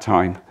at that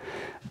time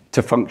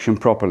to function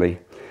properly.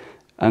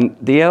 And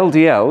the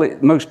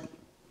LDL, most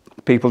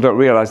people don't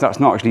realise that's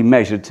not actually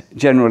measured.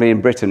 Generally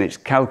in Britain, it's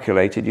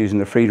calculated using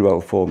the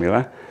Royle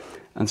formula.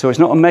 And so it's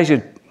not a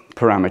measured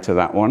parameter,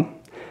 that one.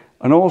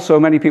 And also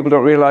many people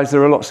don't realise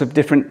there are lots of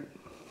different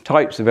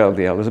types of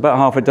LDL. There's about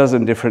half a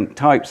dozen different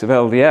types of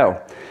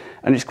LDL.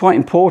 And it's quite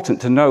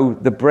important to know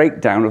the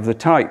breakdown of the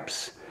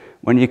types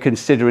when you're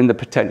considering the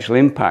potential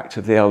impact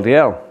of the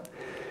LDL.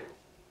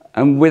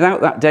 And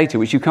without that data,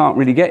 which you can't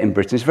really get in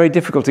Britain, it's very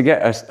difficult to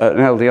get an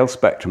LDL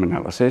spectrum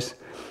analysis.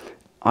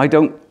 I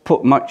don't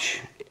put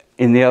much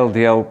in the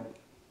LDL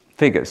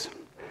figures.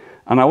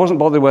 And I wasn't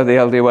bothered whether the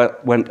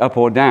LDL went up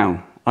or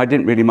down. I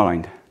didn't really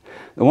mind.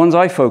 The ones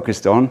I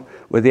focused on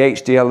were the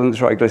HDL and the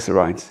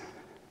triglycerides.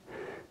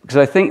 Because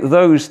I think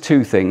those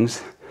two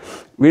things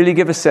really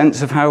give a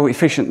sense of how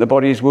efficient the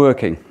body is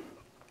working.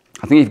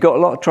 I think you've got a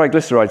lot of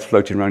triglycerides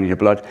floating around in your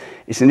blood.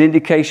 It's an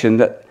indication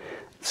that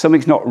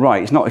something's not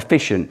right, it's not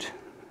efficient.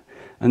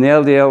 And the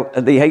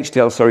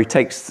HDL, sorry,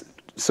 takes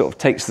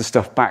the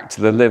stuff back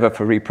to the liver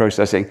for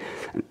reprocessing.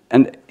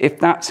 And if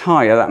that's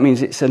higher, that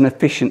means it's an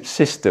efficient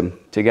system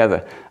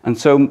together. And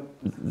so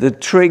the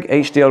trig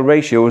HDL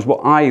ratio was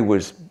what I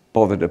was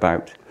bothered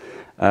about.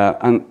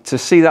 And to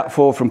see that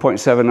fall from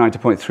 0.79 to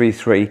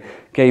 0.33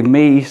 gave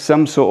me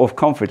some sort of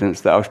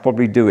confidence that I was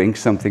probably doing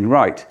something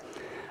right.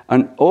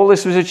 And all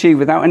this was achieved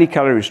without any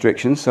calorie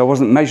restrictions, so I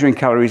wasn't measuring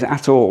calories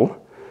at all.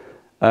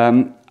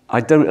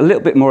 I'd done a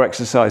little bit more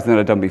exercise than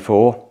I'd done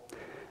before.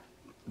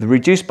 The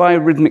reduced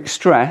biorhythmic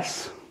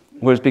stress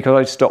was because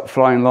I'd stopped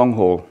flying long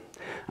haul.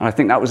 And I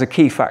think that was a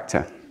key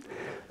factor.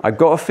 I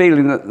got a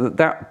feeling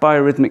that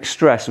biorhythmic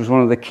stress was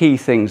one of the key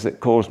things that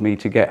caused me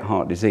to get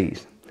heart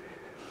disease.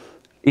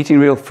 Eating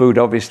real food,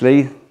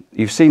 obviously.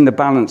 You've seen the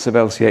balance of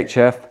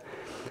LCHF.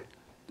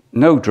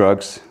 No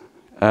drugs.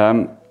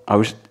 I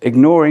was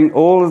ignoring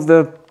all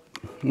of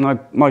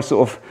my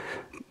sort of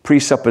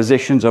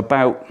presuppositions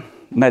about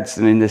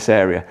medicine in this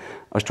area.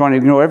 I was trying to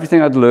ignore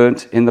everything I'd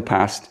learnt in the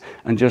past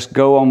and just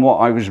go on what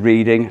I was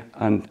reading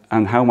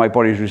and how my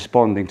body was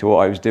responding to what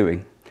I was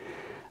doing.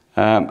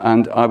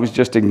 And I was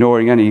just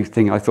ignoring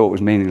anything I thought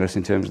was meaningless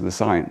in terms of the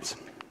science.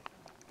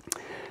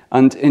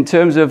 And in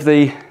terms of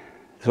the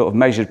sort of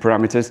measured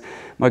parameters,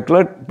 my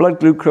blood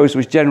glucose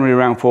was generally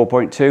around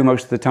 4.2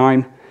 most of the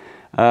time.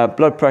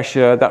 Blood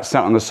pressure, that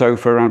sat on the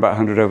sofa around about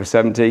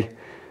 100/70.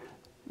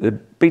 The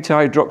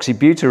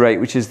beta-hydroxybutyrate,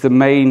 which is the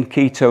main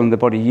ketone the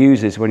body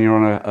uses when you're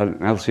on an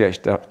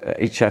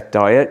LCHF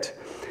diet,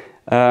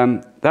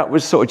 that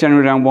was sort of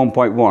generally around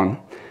 1.1.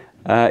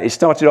 It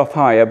started off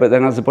higher, but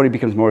then as the body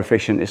becomes more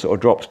efficient, it sort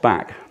of drops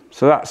back.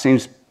 So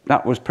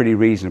that was pretty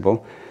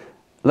reasonable.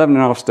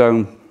 11.5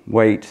 stone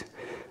weight,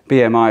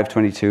 BMI of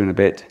 22 and a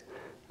bit,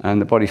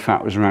 and the body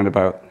fat was around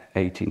about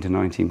 18 to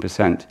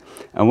 19%.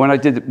 And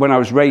when I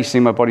was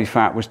racing, my body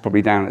fat was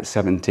probably down at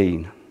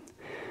 17.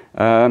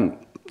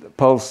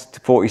 Pulse to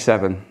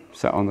 47,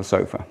 sat on the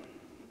sofa.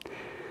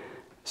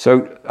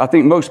 So I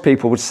think most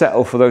people would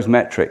settle for those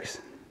metrics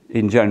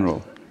in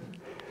general.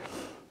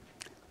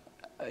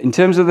 In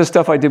terms of the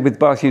stuff I did with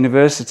Bath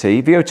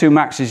University, VO2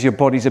 max is your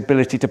body's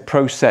ability to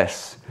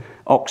process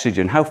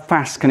oxygen. How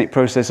fast can it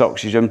process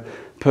oxygen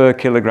per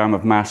kilogram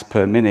of mass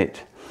per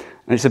minute?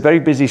 And it's a very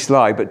busy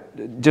slide,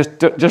 but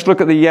just look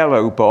at the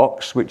yellow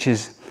box,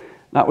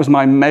 that was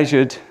my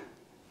measured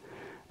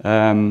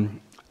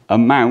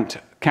amount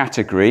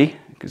category.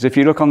 Because if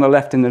you look on the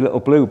left in the little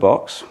blue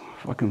box,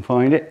 if I can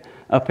find it,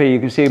 up here you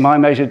can see my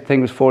measured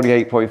thing was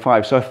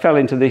 48.5. So I fell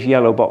into this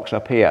yellow box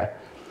up here.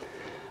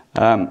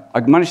 I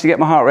managed to get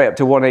my heart rate up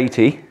to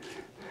 180.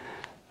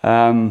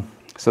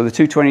 So the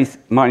 220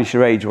 minus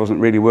your age wasn't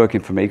really working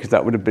for me because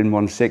that would have been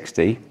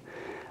 160.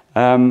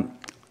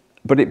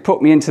 But it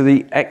put me into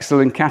the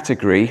excellent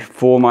category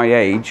for my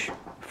age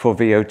for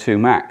VO2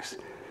 max.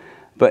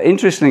 But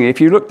interestingly, if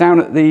you look down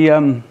at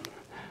the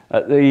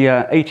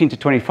 18 to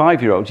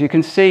 25-year-olds, you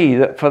can see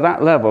that for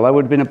that level, I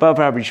would have been above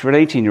average for an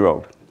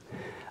 18-year-old.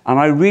 And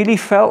I really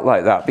felt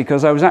like that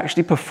because I was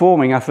actually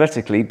performing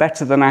athletically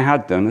better than I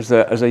had done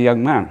as a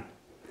young man,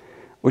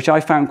 which I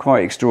found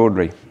quite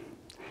extraordinary.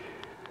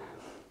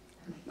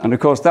 And of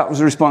course, that was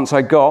the response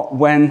I got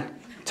when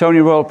Tony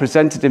Royle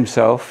presented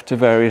himself to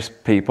various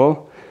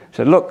people.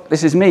 Said, look,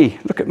 this is me,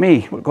 look at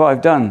me, look what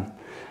I've done.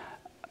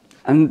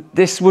 And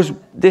this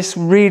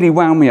really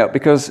wound me up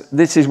because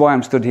this is why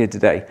I'm stood here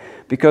today.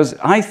 Because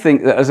I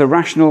think that as a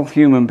rational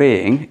human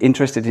being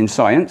interested in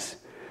science,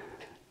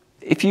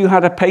 if you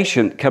had a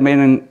patient come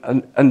in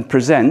and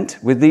present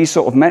with these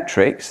sort of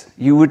metrics,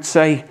 you would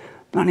say,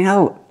 bloody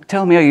hell,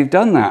 tell me how you've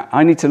done that.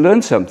 I need to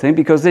learn something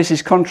because this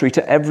is contrary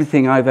to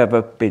everything I've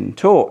ever been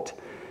taught.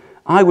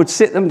 I would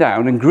sit them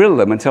down and grill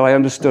them until I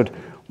understood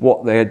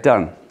what they had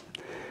done.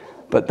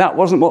 But that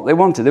wasn't what they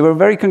wanted. They were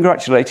very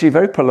congratulatory,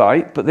 very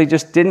polite, but they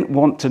just didn't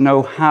want to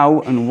know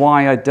how and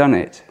why I'd done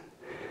it.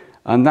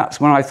 And that's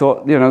when I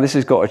thought, this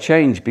has got to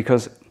change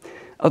because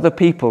other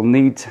people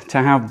need to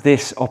have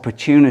this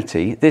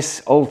opportunity,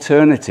 this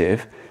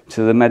alternative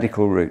to the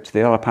medical route,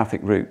 the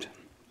allopathic route.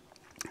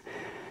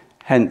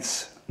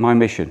 Hence my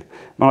mission.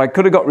 Well, I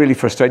could have got really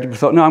frustrated, but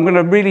thought, no, I'm going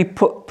to really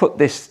put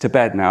this to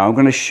bed now. I'm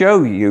going to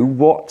show you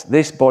what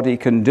this body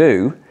can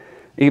do,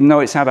 even though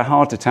it's had a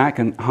heart attack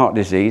and heart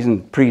disease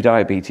and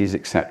pre-diabetes,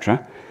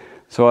 etc.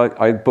 So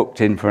I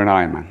booked in for an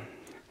Ironman.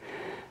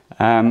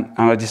 And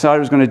I decided I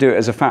was going to do it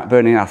as a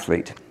fat-burning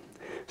athlete.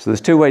 So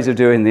there's two ways of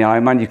doing the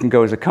Ironman. You can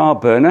go as a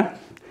carb burner,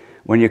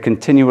 when you're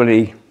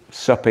continually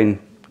supping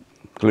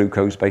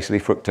glucose, basically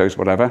fructose,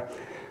 whatever.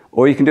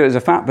 Or you can do it as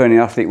a fat-burning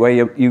athlete, where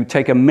you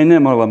take a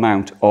minimal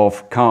amount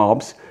of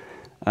carbs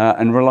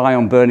and rely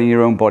on burning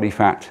your own body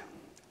fat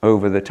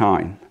over the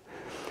time.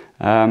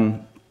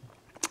 And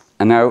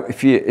now,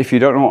 if you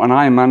don't know what an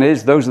Ironman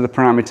is, those are the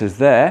parameters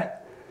there.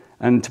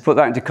 And to put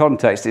that into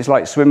context, it's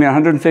like swimming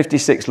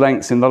 156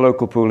 lengths in the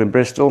local pool in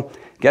Bristol,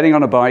 getting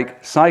on a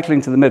bike,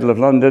 cycling to the middle of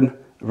London,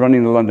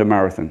 running the London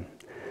Marathon.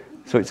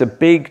 So it's a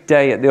big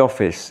day at the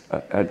office.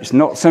 It's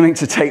not something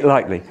to take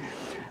lightly.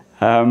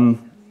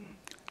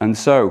 And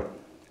so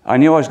I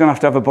knew I was going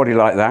to have a body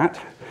like that.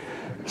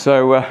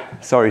 So,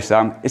 sorry,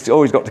 Sam, it's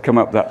always got to come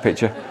up, that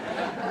picture.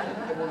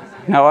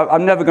 Now,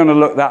 I'm never going to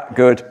look that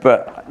good,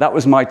 but that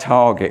was my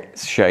target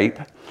shape.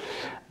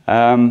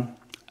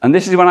 And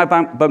this is when I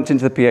bumped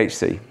into the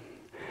PHC.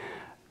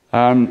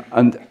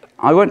 And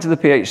I went to the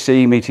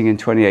PHC meeting in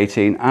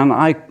 2018, and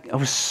I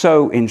was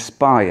so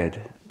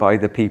inspired by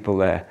the people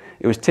there.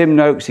 It was Tim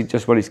Noakes, he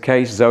just won his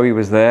case. Zoe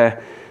was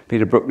there.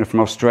 Peter Bruckner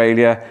from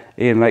Australia.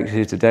 Ian Lake's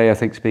here today, I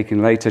think,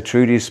 speaking later.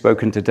 Trudy has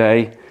spoken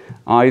today.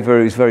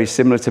 Ivor, who's very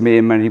similar to me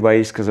in many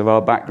ways because of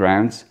our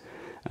backgrounds.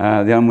 The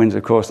Unwins,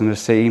 of course, and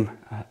Nassim.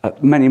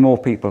 Many more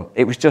people.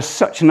 It was just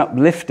such an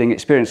uplifting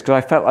experience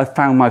because I felt I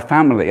found my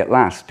family at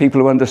last. People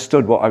who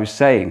understood what I was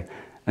saying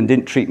and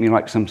didn't treat me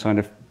like some sort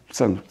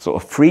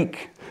of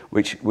freak,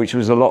 which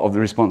was a lot of the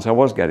response I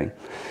was getting.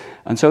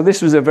 And so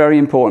this was a very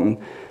important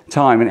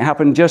time, and it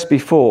happened just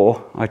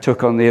before I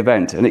took on the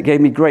event, and it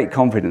gave me great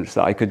confidence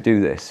that I could do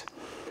this.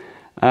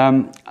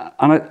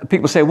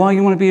 People say, why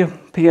you want to be a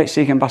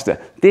PHC ambassador?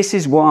 This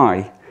is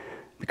why,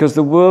 because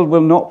the world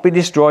will not be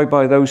destroyed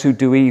by those who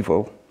do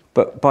evil,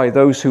 but by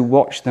those who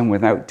watch them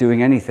without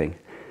doing anything.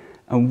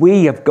 And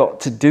we have got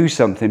to do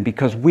something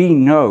because we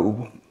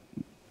know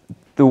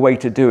the way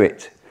to do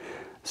it.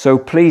 So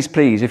please,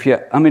 please, if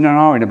you're umming and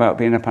ahhing about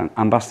being an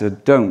ambassador,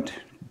 don't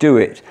do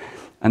it.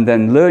 And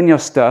then learn your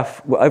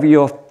stuff, whatever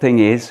your thing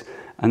is,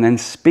 and then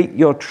speak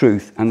your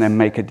truth and then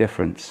make a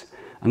difference.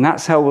 And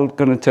that's how we're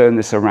going to turn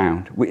this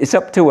around. It's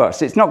up to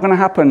us. It's not going to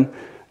happen,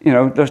 you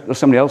know,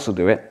 somebody else will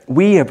do it.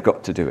 We have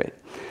got to do it.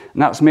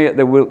 And that's me at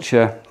the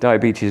Wiltshire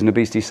Diabetes and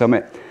Obesity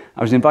Summit.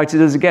 I was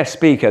invited as a guest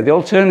speaker, the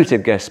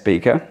alternative guest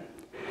speaker.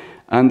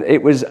 And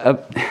it was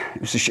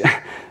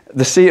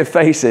the sea of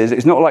faces.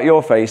 It's not like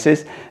your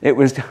faces. It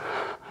was...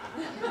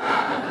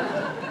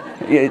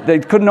 They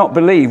could not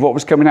believe what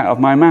was coming out of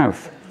my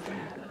mouth.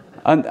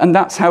 And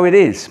that's how it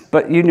is.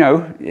 But, you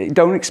know,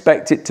 don't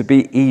expect it to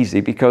be easy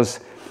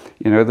because,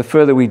 you know, the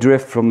further we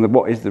drift from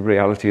what is the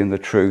reality and the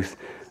truth,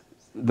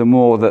 the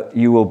more that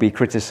you will be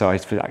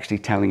criticized for actually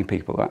telling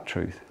people that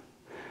truth.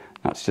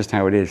 That's just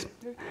how it is.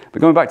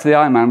 But going back to the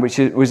Ironman, which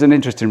was an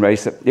interesting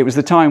race, it was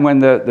the time when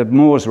the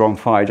moors were on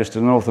fire just to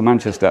the north of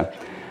Manchester.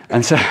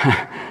 And so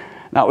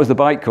that was the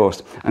bike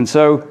course. And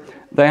so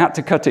they had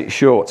to cut it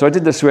short. So I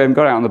did the swim,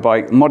 got out on the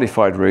bike,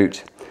 modified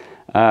route,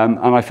 and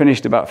I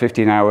finished about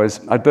 15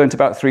 hours. I'd burnt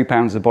about 3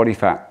 pounds of body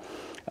fat.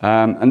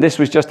 And this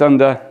was just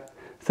under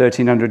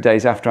 1,300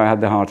 days after I had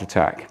the heart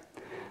attack.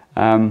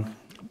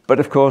 But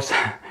of course,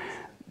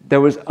 there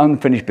was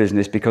unfinished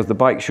business because the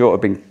bike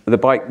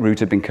route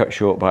had been cut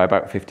short by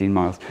about 15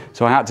 miles.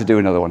 So I had to do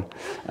another one.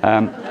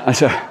 And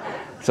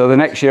so the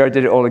next year I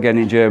did it all again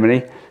in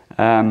Germany,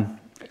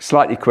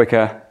 slightly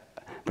quicker.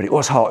 But it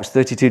was hot, it was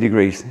 32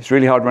 degrees. It's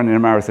really hard running a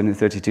marathon in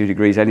 32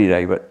 degrees any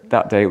day, but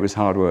that day it was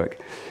hard work.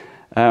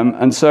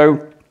 And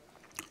so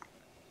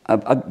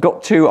I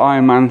got 2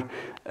 Ironman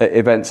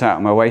events out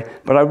of my way,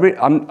 but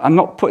I'm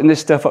not putting this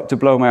stuff up to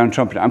blow my own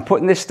trumpet. I'm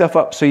putting this stuff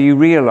up so you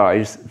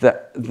realize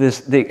that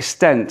the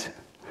extent,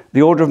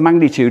 the order of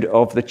magnitude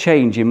of the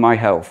change in my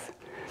health.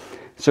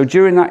 So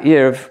during that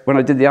year when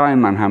I did the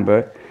Ironman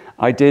Hamburg,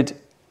 I did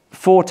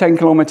 4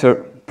 10-kilometer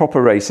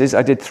proper races.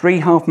 I did 3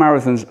 half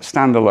marathons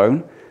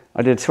standalone.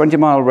 I did a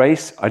 20-mile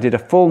race, I did a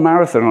full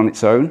marathon on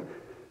its own,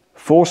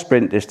 4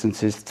 sprint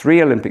distances,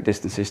 3 Olympic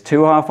distances,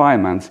 2 half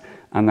Ironmans,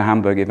 and the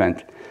Hamburg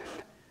event.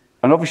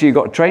 And obviously you've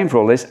got to train for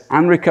all this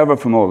and recover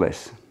from all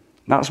this.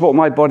 That's what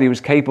my body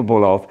was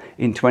capable of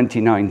in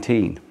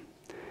 2019.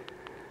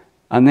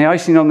 And the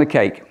icing on the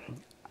cake,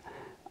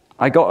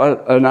 I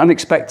got an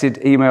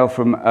unexpected email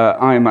from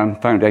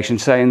Ironman Foundation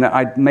saying that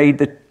I'd made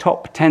the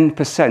top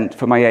 10%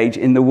 for my age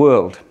in the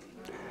world,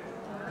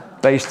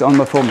 based on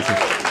performances.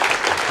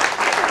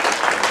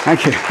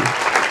 Thank you.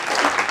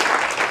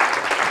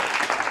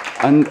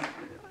 And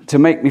to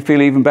make me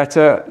feel even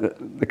better,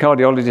 the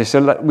cardiologist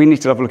said, we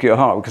need to have a look at your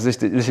heart because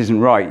this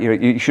isn't right.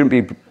 You shouldn't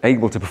be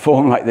able to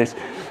perform like this.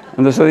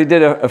 And so they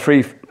did a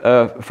free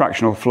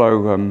fractional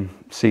flow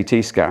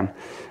CT scan.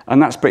 And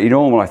that's pretty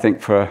normal, I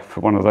think, for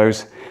one of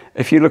those.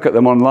 if you look at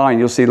them online,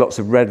 you'll see lots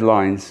of red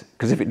lines,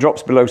 because if it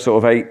drops below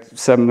sort of 8,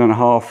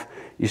 7.5,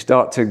 you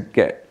start to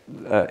get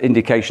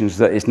indications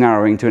that it's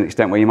narrowing to an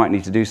extent where you might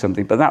need to do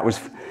something. But that was,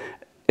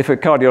 if a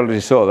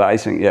cardiologist saw that, I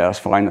think, yeah, that's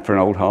fine for an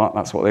old heart,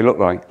 that's what they look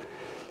like.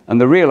 And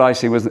the real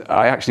icing was that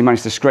I actually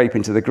managed to scrape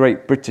into the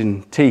Great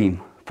Britain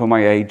team for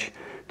my age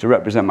to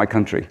represent my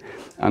country.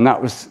 And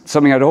that was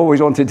something I'd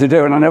always wanted to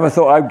do, and I never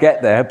thought I'd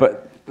get there.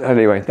 But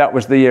anyway, that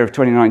was the year of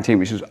 2019,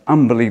 which was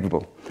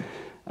unbelievable.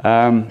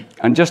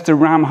 And just to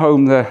ram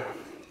home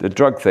the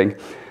drug thing,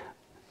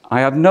 I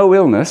had no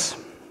illness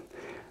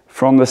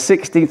from the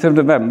 16th of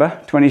November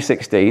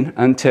 2016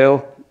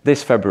 until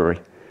this February,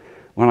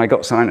 when I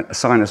got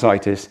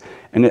sinusitis.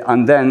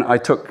 And then I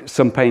took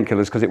some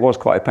painkillers because it was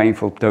quite a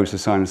painful dose of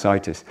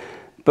sinusitis.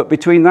 But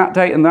between that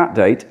date and that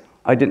date,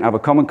 I didn't have a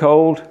common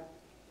cold,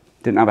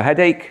 didn't have a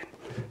headache,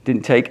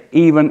 didn't take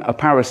even a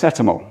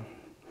paracetamol.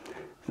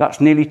 That's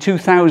nearly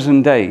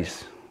 2,000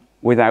 days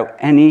without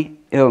any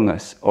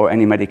illness or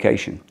any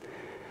medication.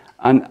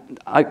 And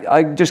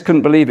I just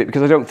couldn't believe it,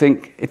 because I don't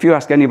think, if you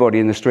ask anybody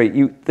in the street,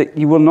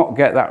 you will not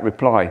get that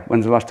reply,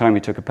 when's the last time you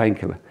took a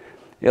painkiller?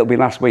 It'll be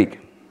last week.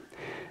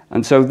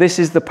 And so this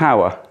is the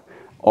power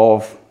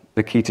of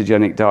the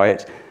ketogenic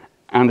diet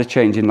and a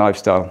change in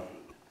lifestyle.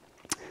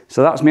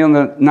 So that's me on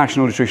the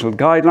National Nutritional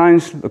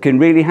Guidelines, looking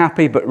really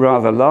happy but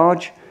rather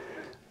large.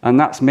 And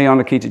that's me on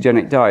a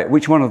ketogenic diet.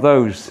 Which one of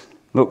those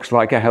looks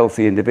like a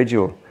healthy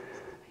individual?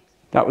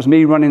 That was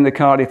me running the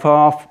Cardiff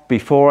Half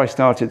before I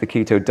started the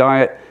keto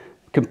diet,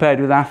 compared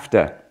with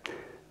after.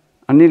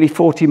 And nearly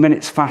 40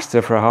 minutes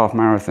faster for a half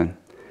marathon.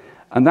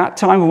 And that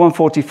time of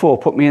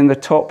 1:44 put me in the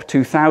top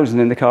 2,000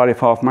 in the Cardiff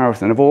Half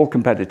Marathon of all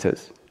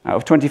competitors. Out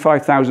of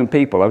 25,000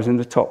 people, I was in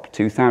the top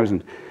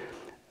 2,000,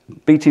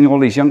 beating all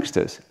these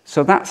youngsters.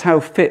 So that's how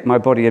fit my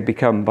body had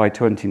become by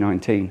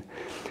 2019.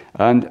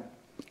 And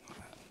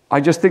I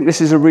just think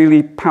this is a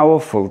really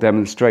powerful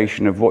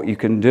demonstration of what you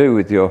can do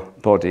with your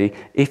body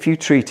if you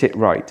treat it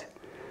right.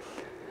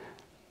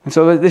 And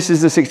so this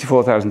is the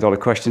 $64,000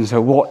 question. So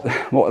what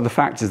are the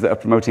factors that are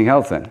promoting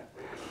health then?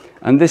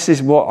 And this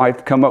is what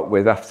I've come up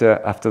with after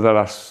the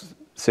last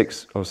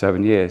 6 or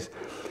 7 years.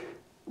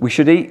 We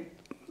should eat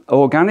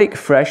organic,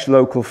 fresh,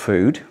 local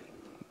food,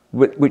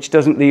 which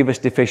doesn't leave us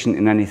deficient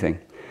in anything.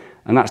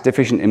 And that's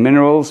deficient in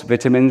minerals,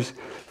 vitamins,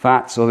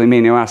 fats, or the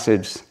amino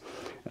acids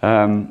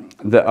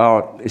that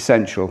are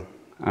essential,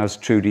 as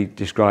Trudy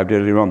described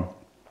earlier on.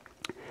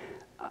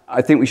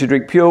 I think we should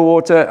drink pure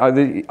water,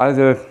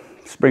 either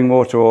spring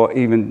water or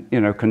even,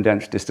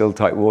 condensed distilled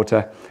type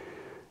water.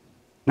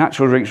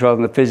 Natural drinks rather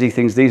than the fizzy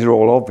things, these are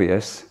all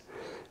obvious.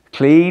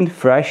 Clean,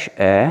 fresh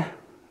air.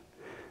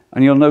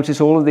 And you'll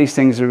notice all of these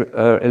things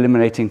are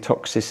eliminating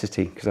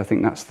toxicity, because I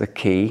think that's the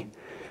key.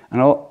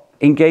 And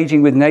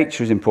engaging with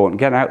nature is important.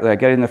 Get out there,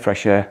 get in the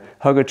fresh air,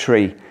 hug a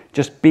tree.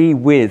 Just be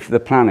with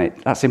the planet.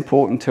 That's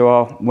important to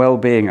our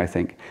well-being, I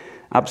think.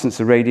 Absence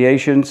of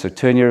radiation, so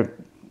turn your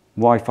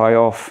Wi-Fi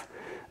off.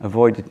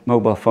 Avoid a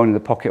mobile phone in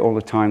the pocket all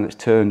the time that's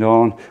turned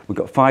on. We've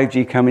got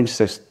 5G coming,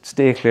 so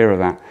steer clear of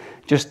that.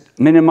 Just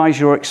minimize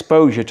your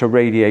exposure to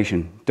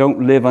radiation.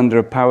 Don't live under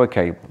a power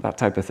cable, that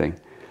type of thing.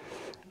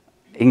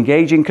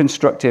 Engage in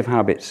constructive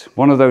habits.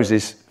 One of those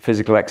is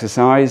physical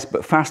exercise,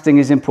 but fasting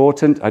is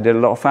important. I did a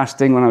lot of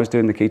fasting when I was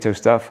doing the keto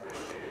stuff.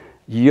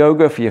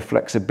 Yoga for your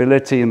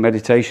flexibility and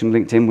meditation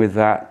linked in with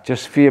that,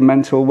 just for your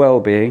mental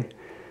well-being.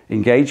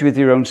 Engage with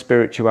your own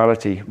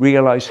spirituality.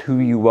 Realize who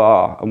you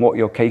are and what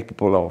you're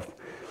capable of.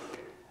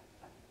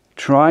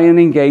 Try and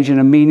engage in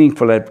a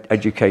meaningful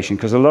education,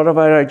 because a lot of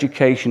our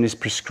education is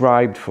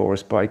prescribed for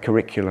us by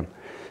curriculum.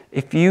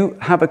 If you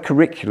have a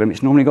curriculum,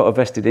 it's normally got a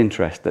vested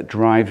interest that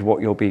drives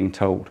what you're being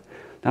told.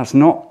 That's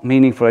not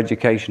meaningful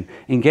education.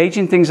 Engage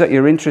in things that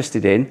you're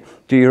interested in,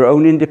 do your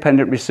own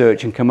independent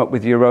research and come up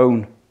with your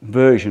own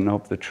version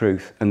of the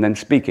truth and then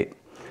speak it.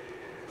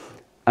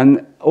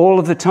 And all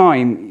of the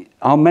time,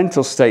 our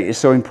mental state is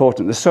so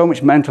important. There's so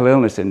much mental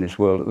illness in this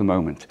world at the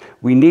moment.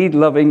 We need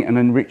loving and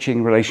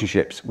enriching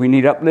relationships. We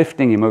need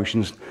uplifting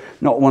emotions,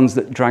 not ones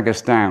that drag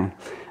us down.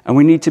 And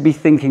we need to be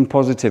thinking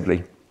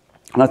positively.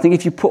 And I think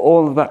if you put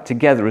all of that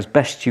together as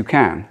best you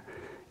can,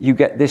 you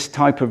get this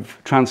type of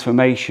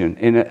transformation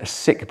in a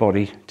sick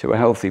body to a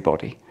healthy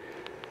body.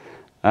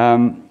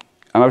 And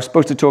I was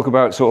supposed to talk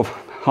about sort of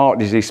heart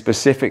disease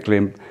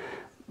specifically,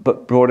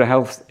 but broader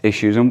health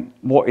issues, and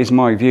what is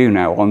my view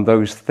now on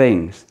those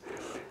things.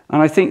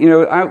 And I think,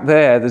 out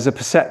there's a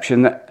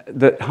perception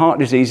that heart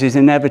disease is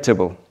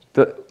inevitable,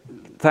 that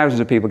thousands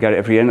of people get it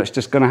every year and it's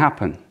just going to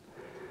happen.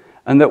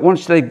 And that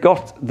once they've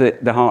got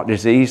the heart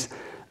disease,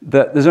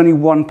 that there's only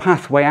one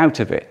pathway out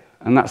of it,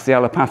 and that's the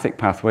allopathic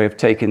pathway of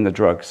taking the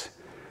drugs.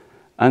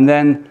 And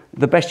then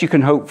the best you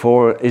can hope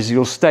for is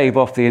you'll stave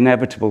off the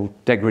inevitable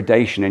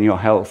degradation in your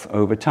health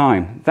over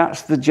time.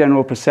 That's the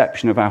general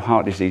perception of how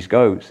heart disease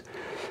goes.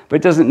 But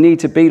it doesn't need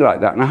to be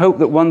like that. And I hope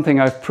that one thing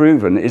I've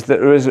proven is that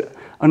there is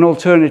an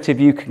alternative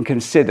you can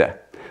consider.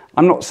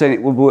 I'm not saying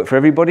it will work for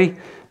everybody,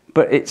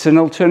 but it's an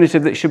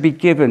alternative that should be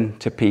given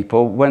to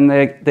people when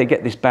they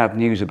get this bad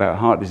news about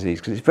heart disease,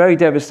 because it's very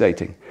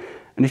devastating.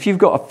 And if you've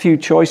got a few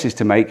choices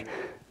to make,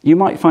 you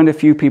might find a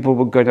few people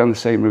will go down the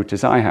same route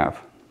as I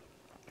have.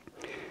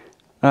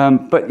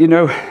 But you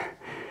know,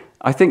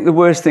 I think the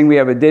worst thing we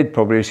ever did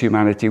probably as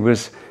humanity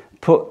was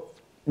put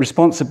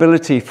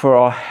responsibility for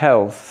our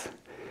health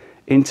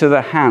into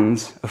the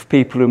hands of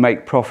people who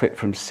make profit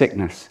from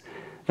sickness.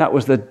 That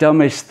was the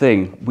dumbest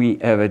thing we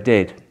ever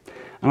did.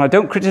 And I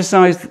don't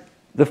criticize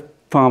the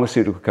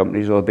pharmaceutical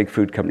companies or the big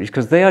food companies,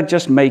 because they are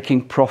just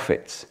making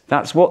profits.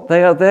 That's what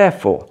they are there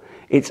for.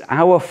 It's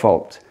our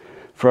fault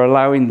for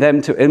allowing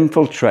them to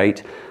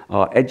infiltrate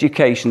our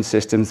education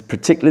systems,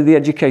 particularly the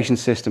education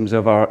systems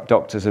of our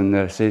doctors and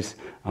nurses,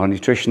 our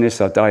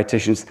nutritionists, our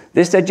dietitians.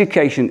 This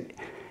education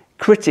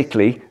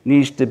critically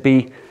needs to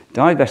be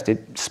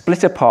divested,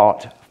 split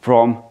apart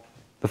from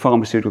the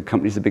pharmaceutical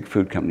companies, the big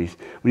food companies.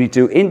 We need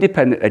to do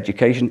independent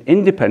education,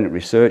 independent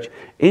research,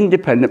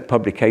 independent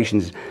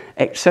publications,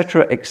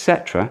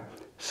 etc.,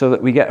 so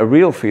that we get a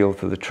real feel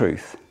for the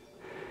truth.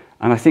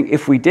 And I think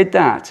if we did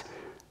that,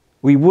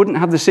 we wouldn't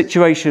have the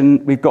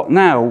situation we've got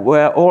now,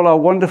 where all our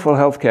wonderful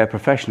healthcare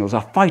professionals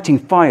are fighting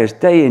fires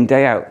day in,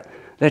 day out.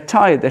 They're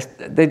tired,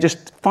 they're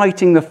just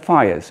fighting the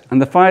fires,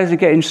 and the fires are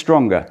getting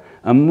stronger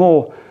and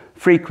more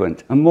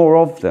frequent and more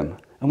of them.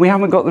 And we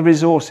haven't got the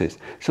resources.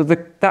 So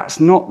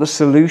that's not the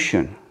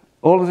solution.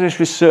 All of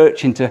this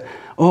research into,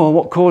 oh,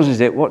 what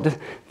causes it?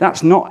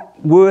 That's not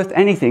worth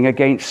anything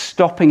against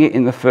stopping it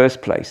in the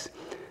first place.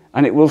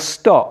 And it will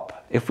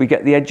stop if we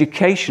get the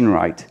education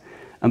right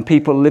and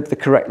people live the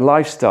correct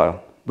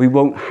lifestyle. We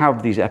won't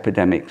have these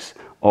epidemics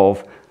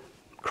of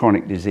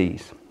chronic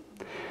disease.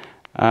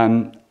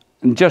 And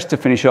just to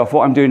finish off,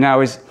 what I'm doing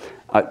now is,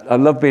 I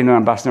love being an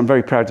ambassador. I'm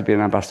very proud to be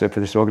an ambassador for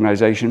this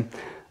organisation.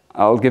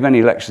 I'll give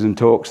any lectures and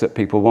talks that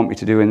people want me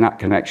to do in that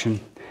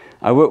connection.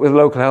 I work with a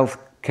local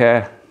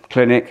healthcare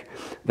clinic.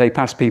 They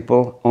pass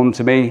people on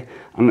to me.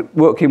 And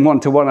working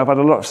one-to-one, I've had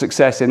a lot of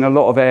success in a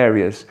lot of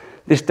areas.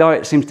 This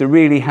diet seems to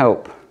really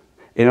help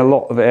in a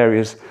lot of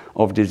areas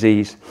of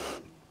disease.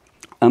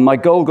 And my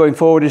goal going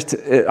forward is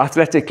to,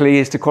 athletically,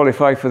 is to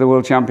qualify for the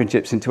World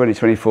Championships in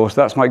 2024.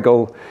 So that's my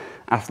goal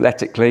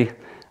athletically.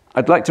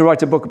 I'd like to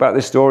write a book about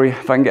this story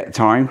if I can get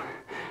time.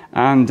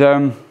 And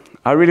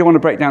I really want to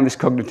break down this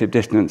cognitive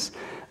dissonance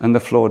and the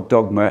flawed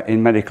dogma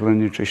in medical and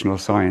nutritional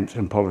science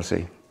and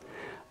policy.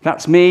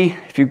 That's me.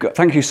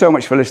 Thank you so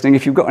much for listening.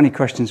 If you've got any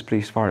questions,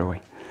 please fire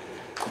away.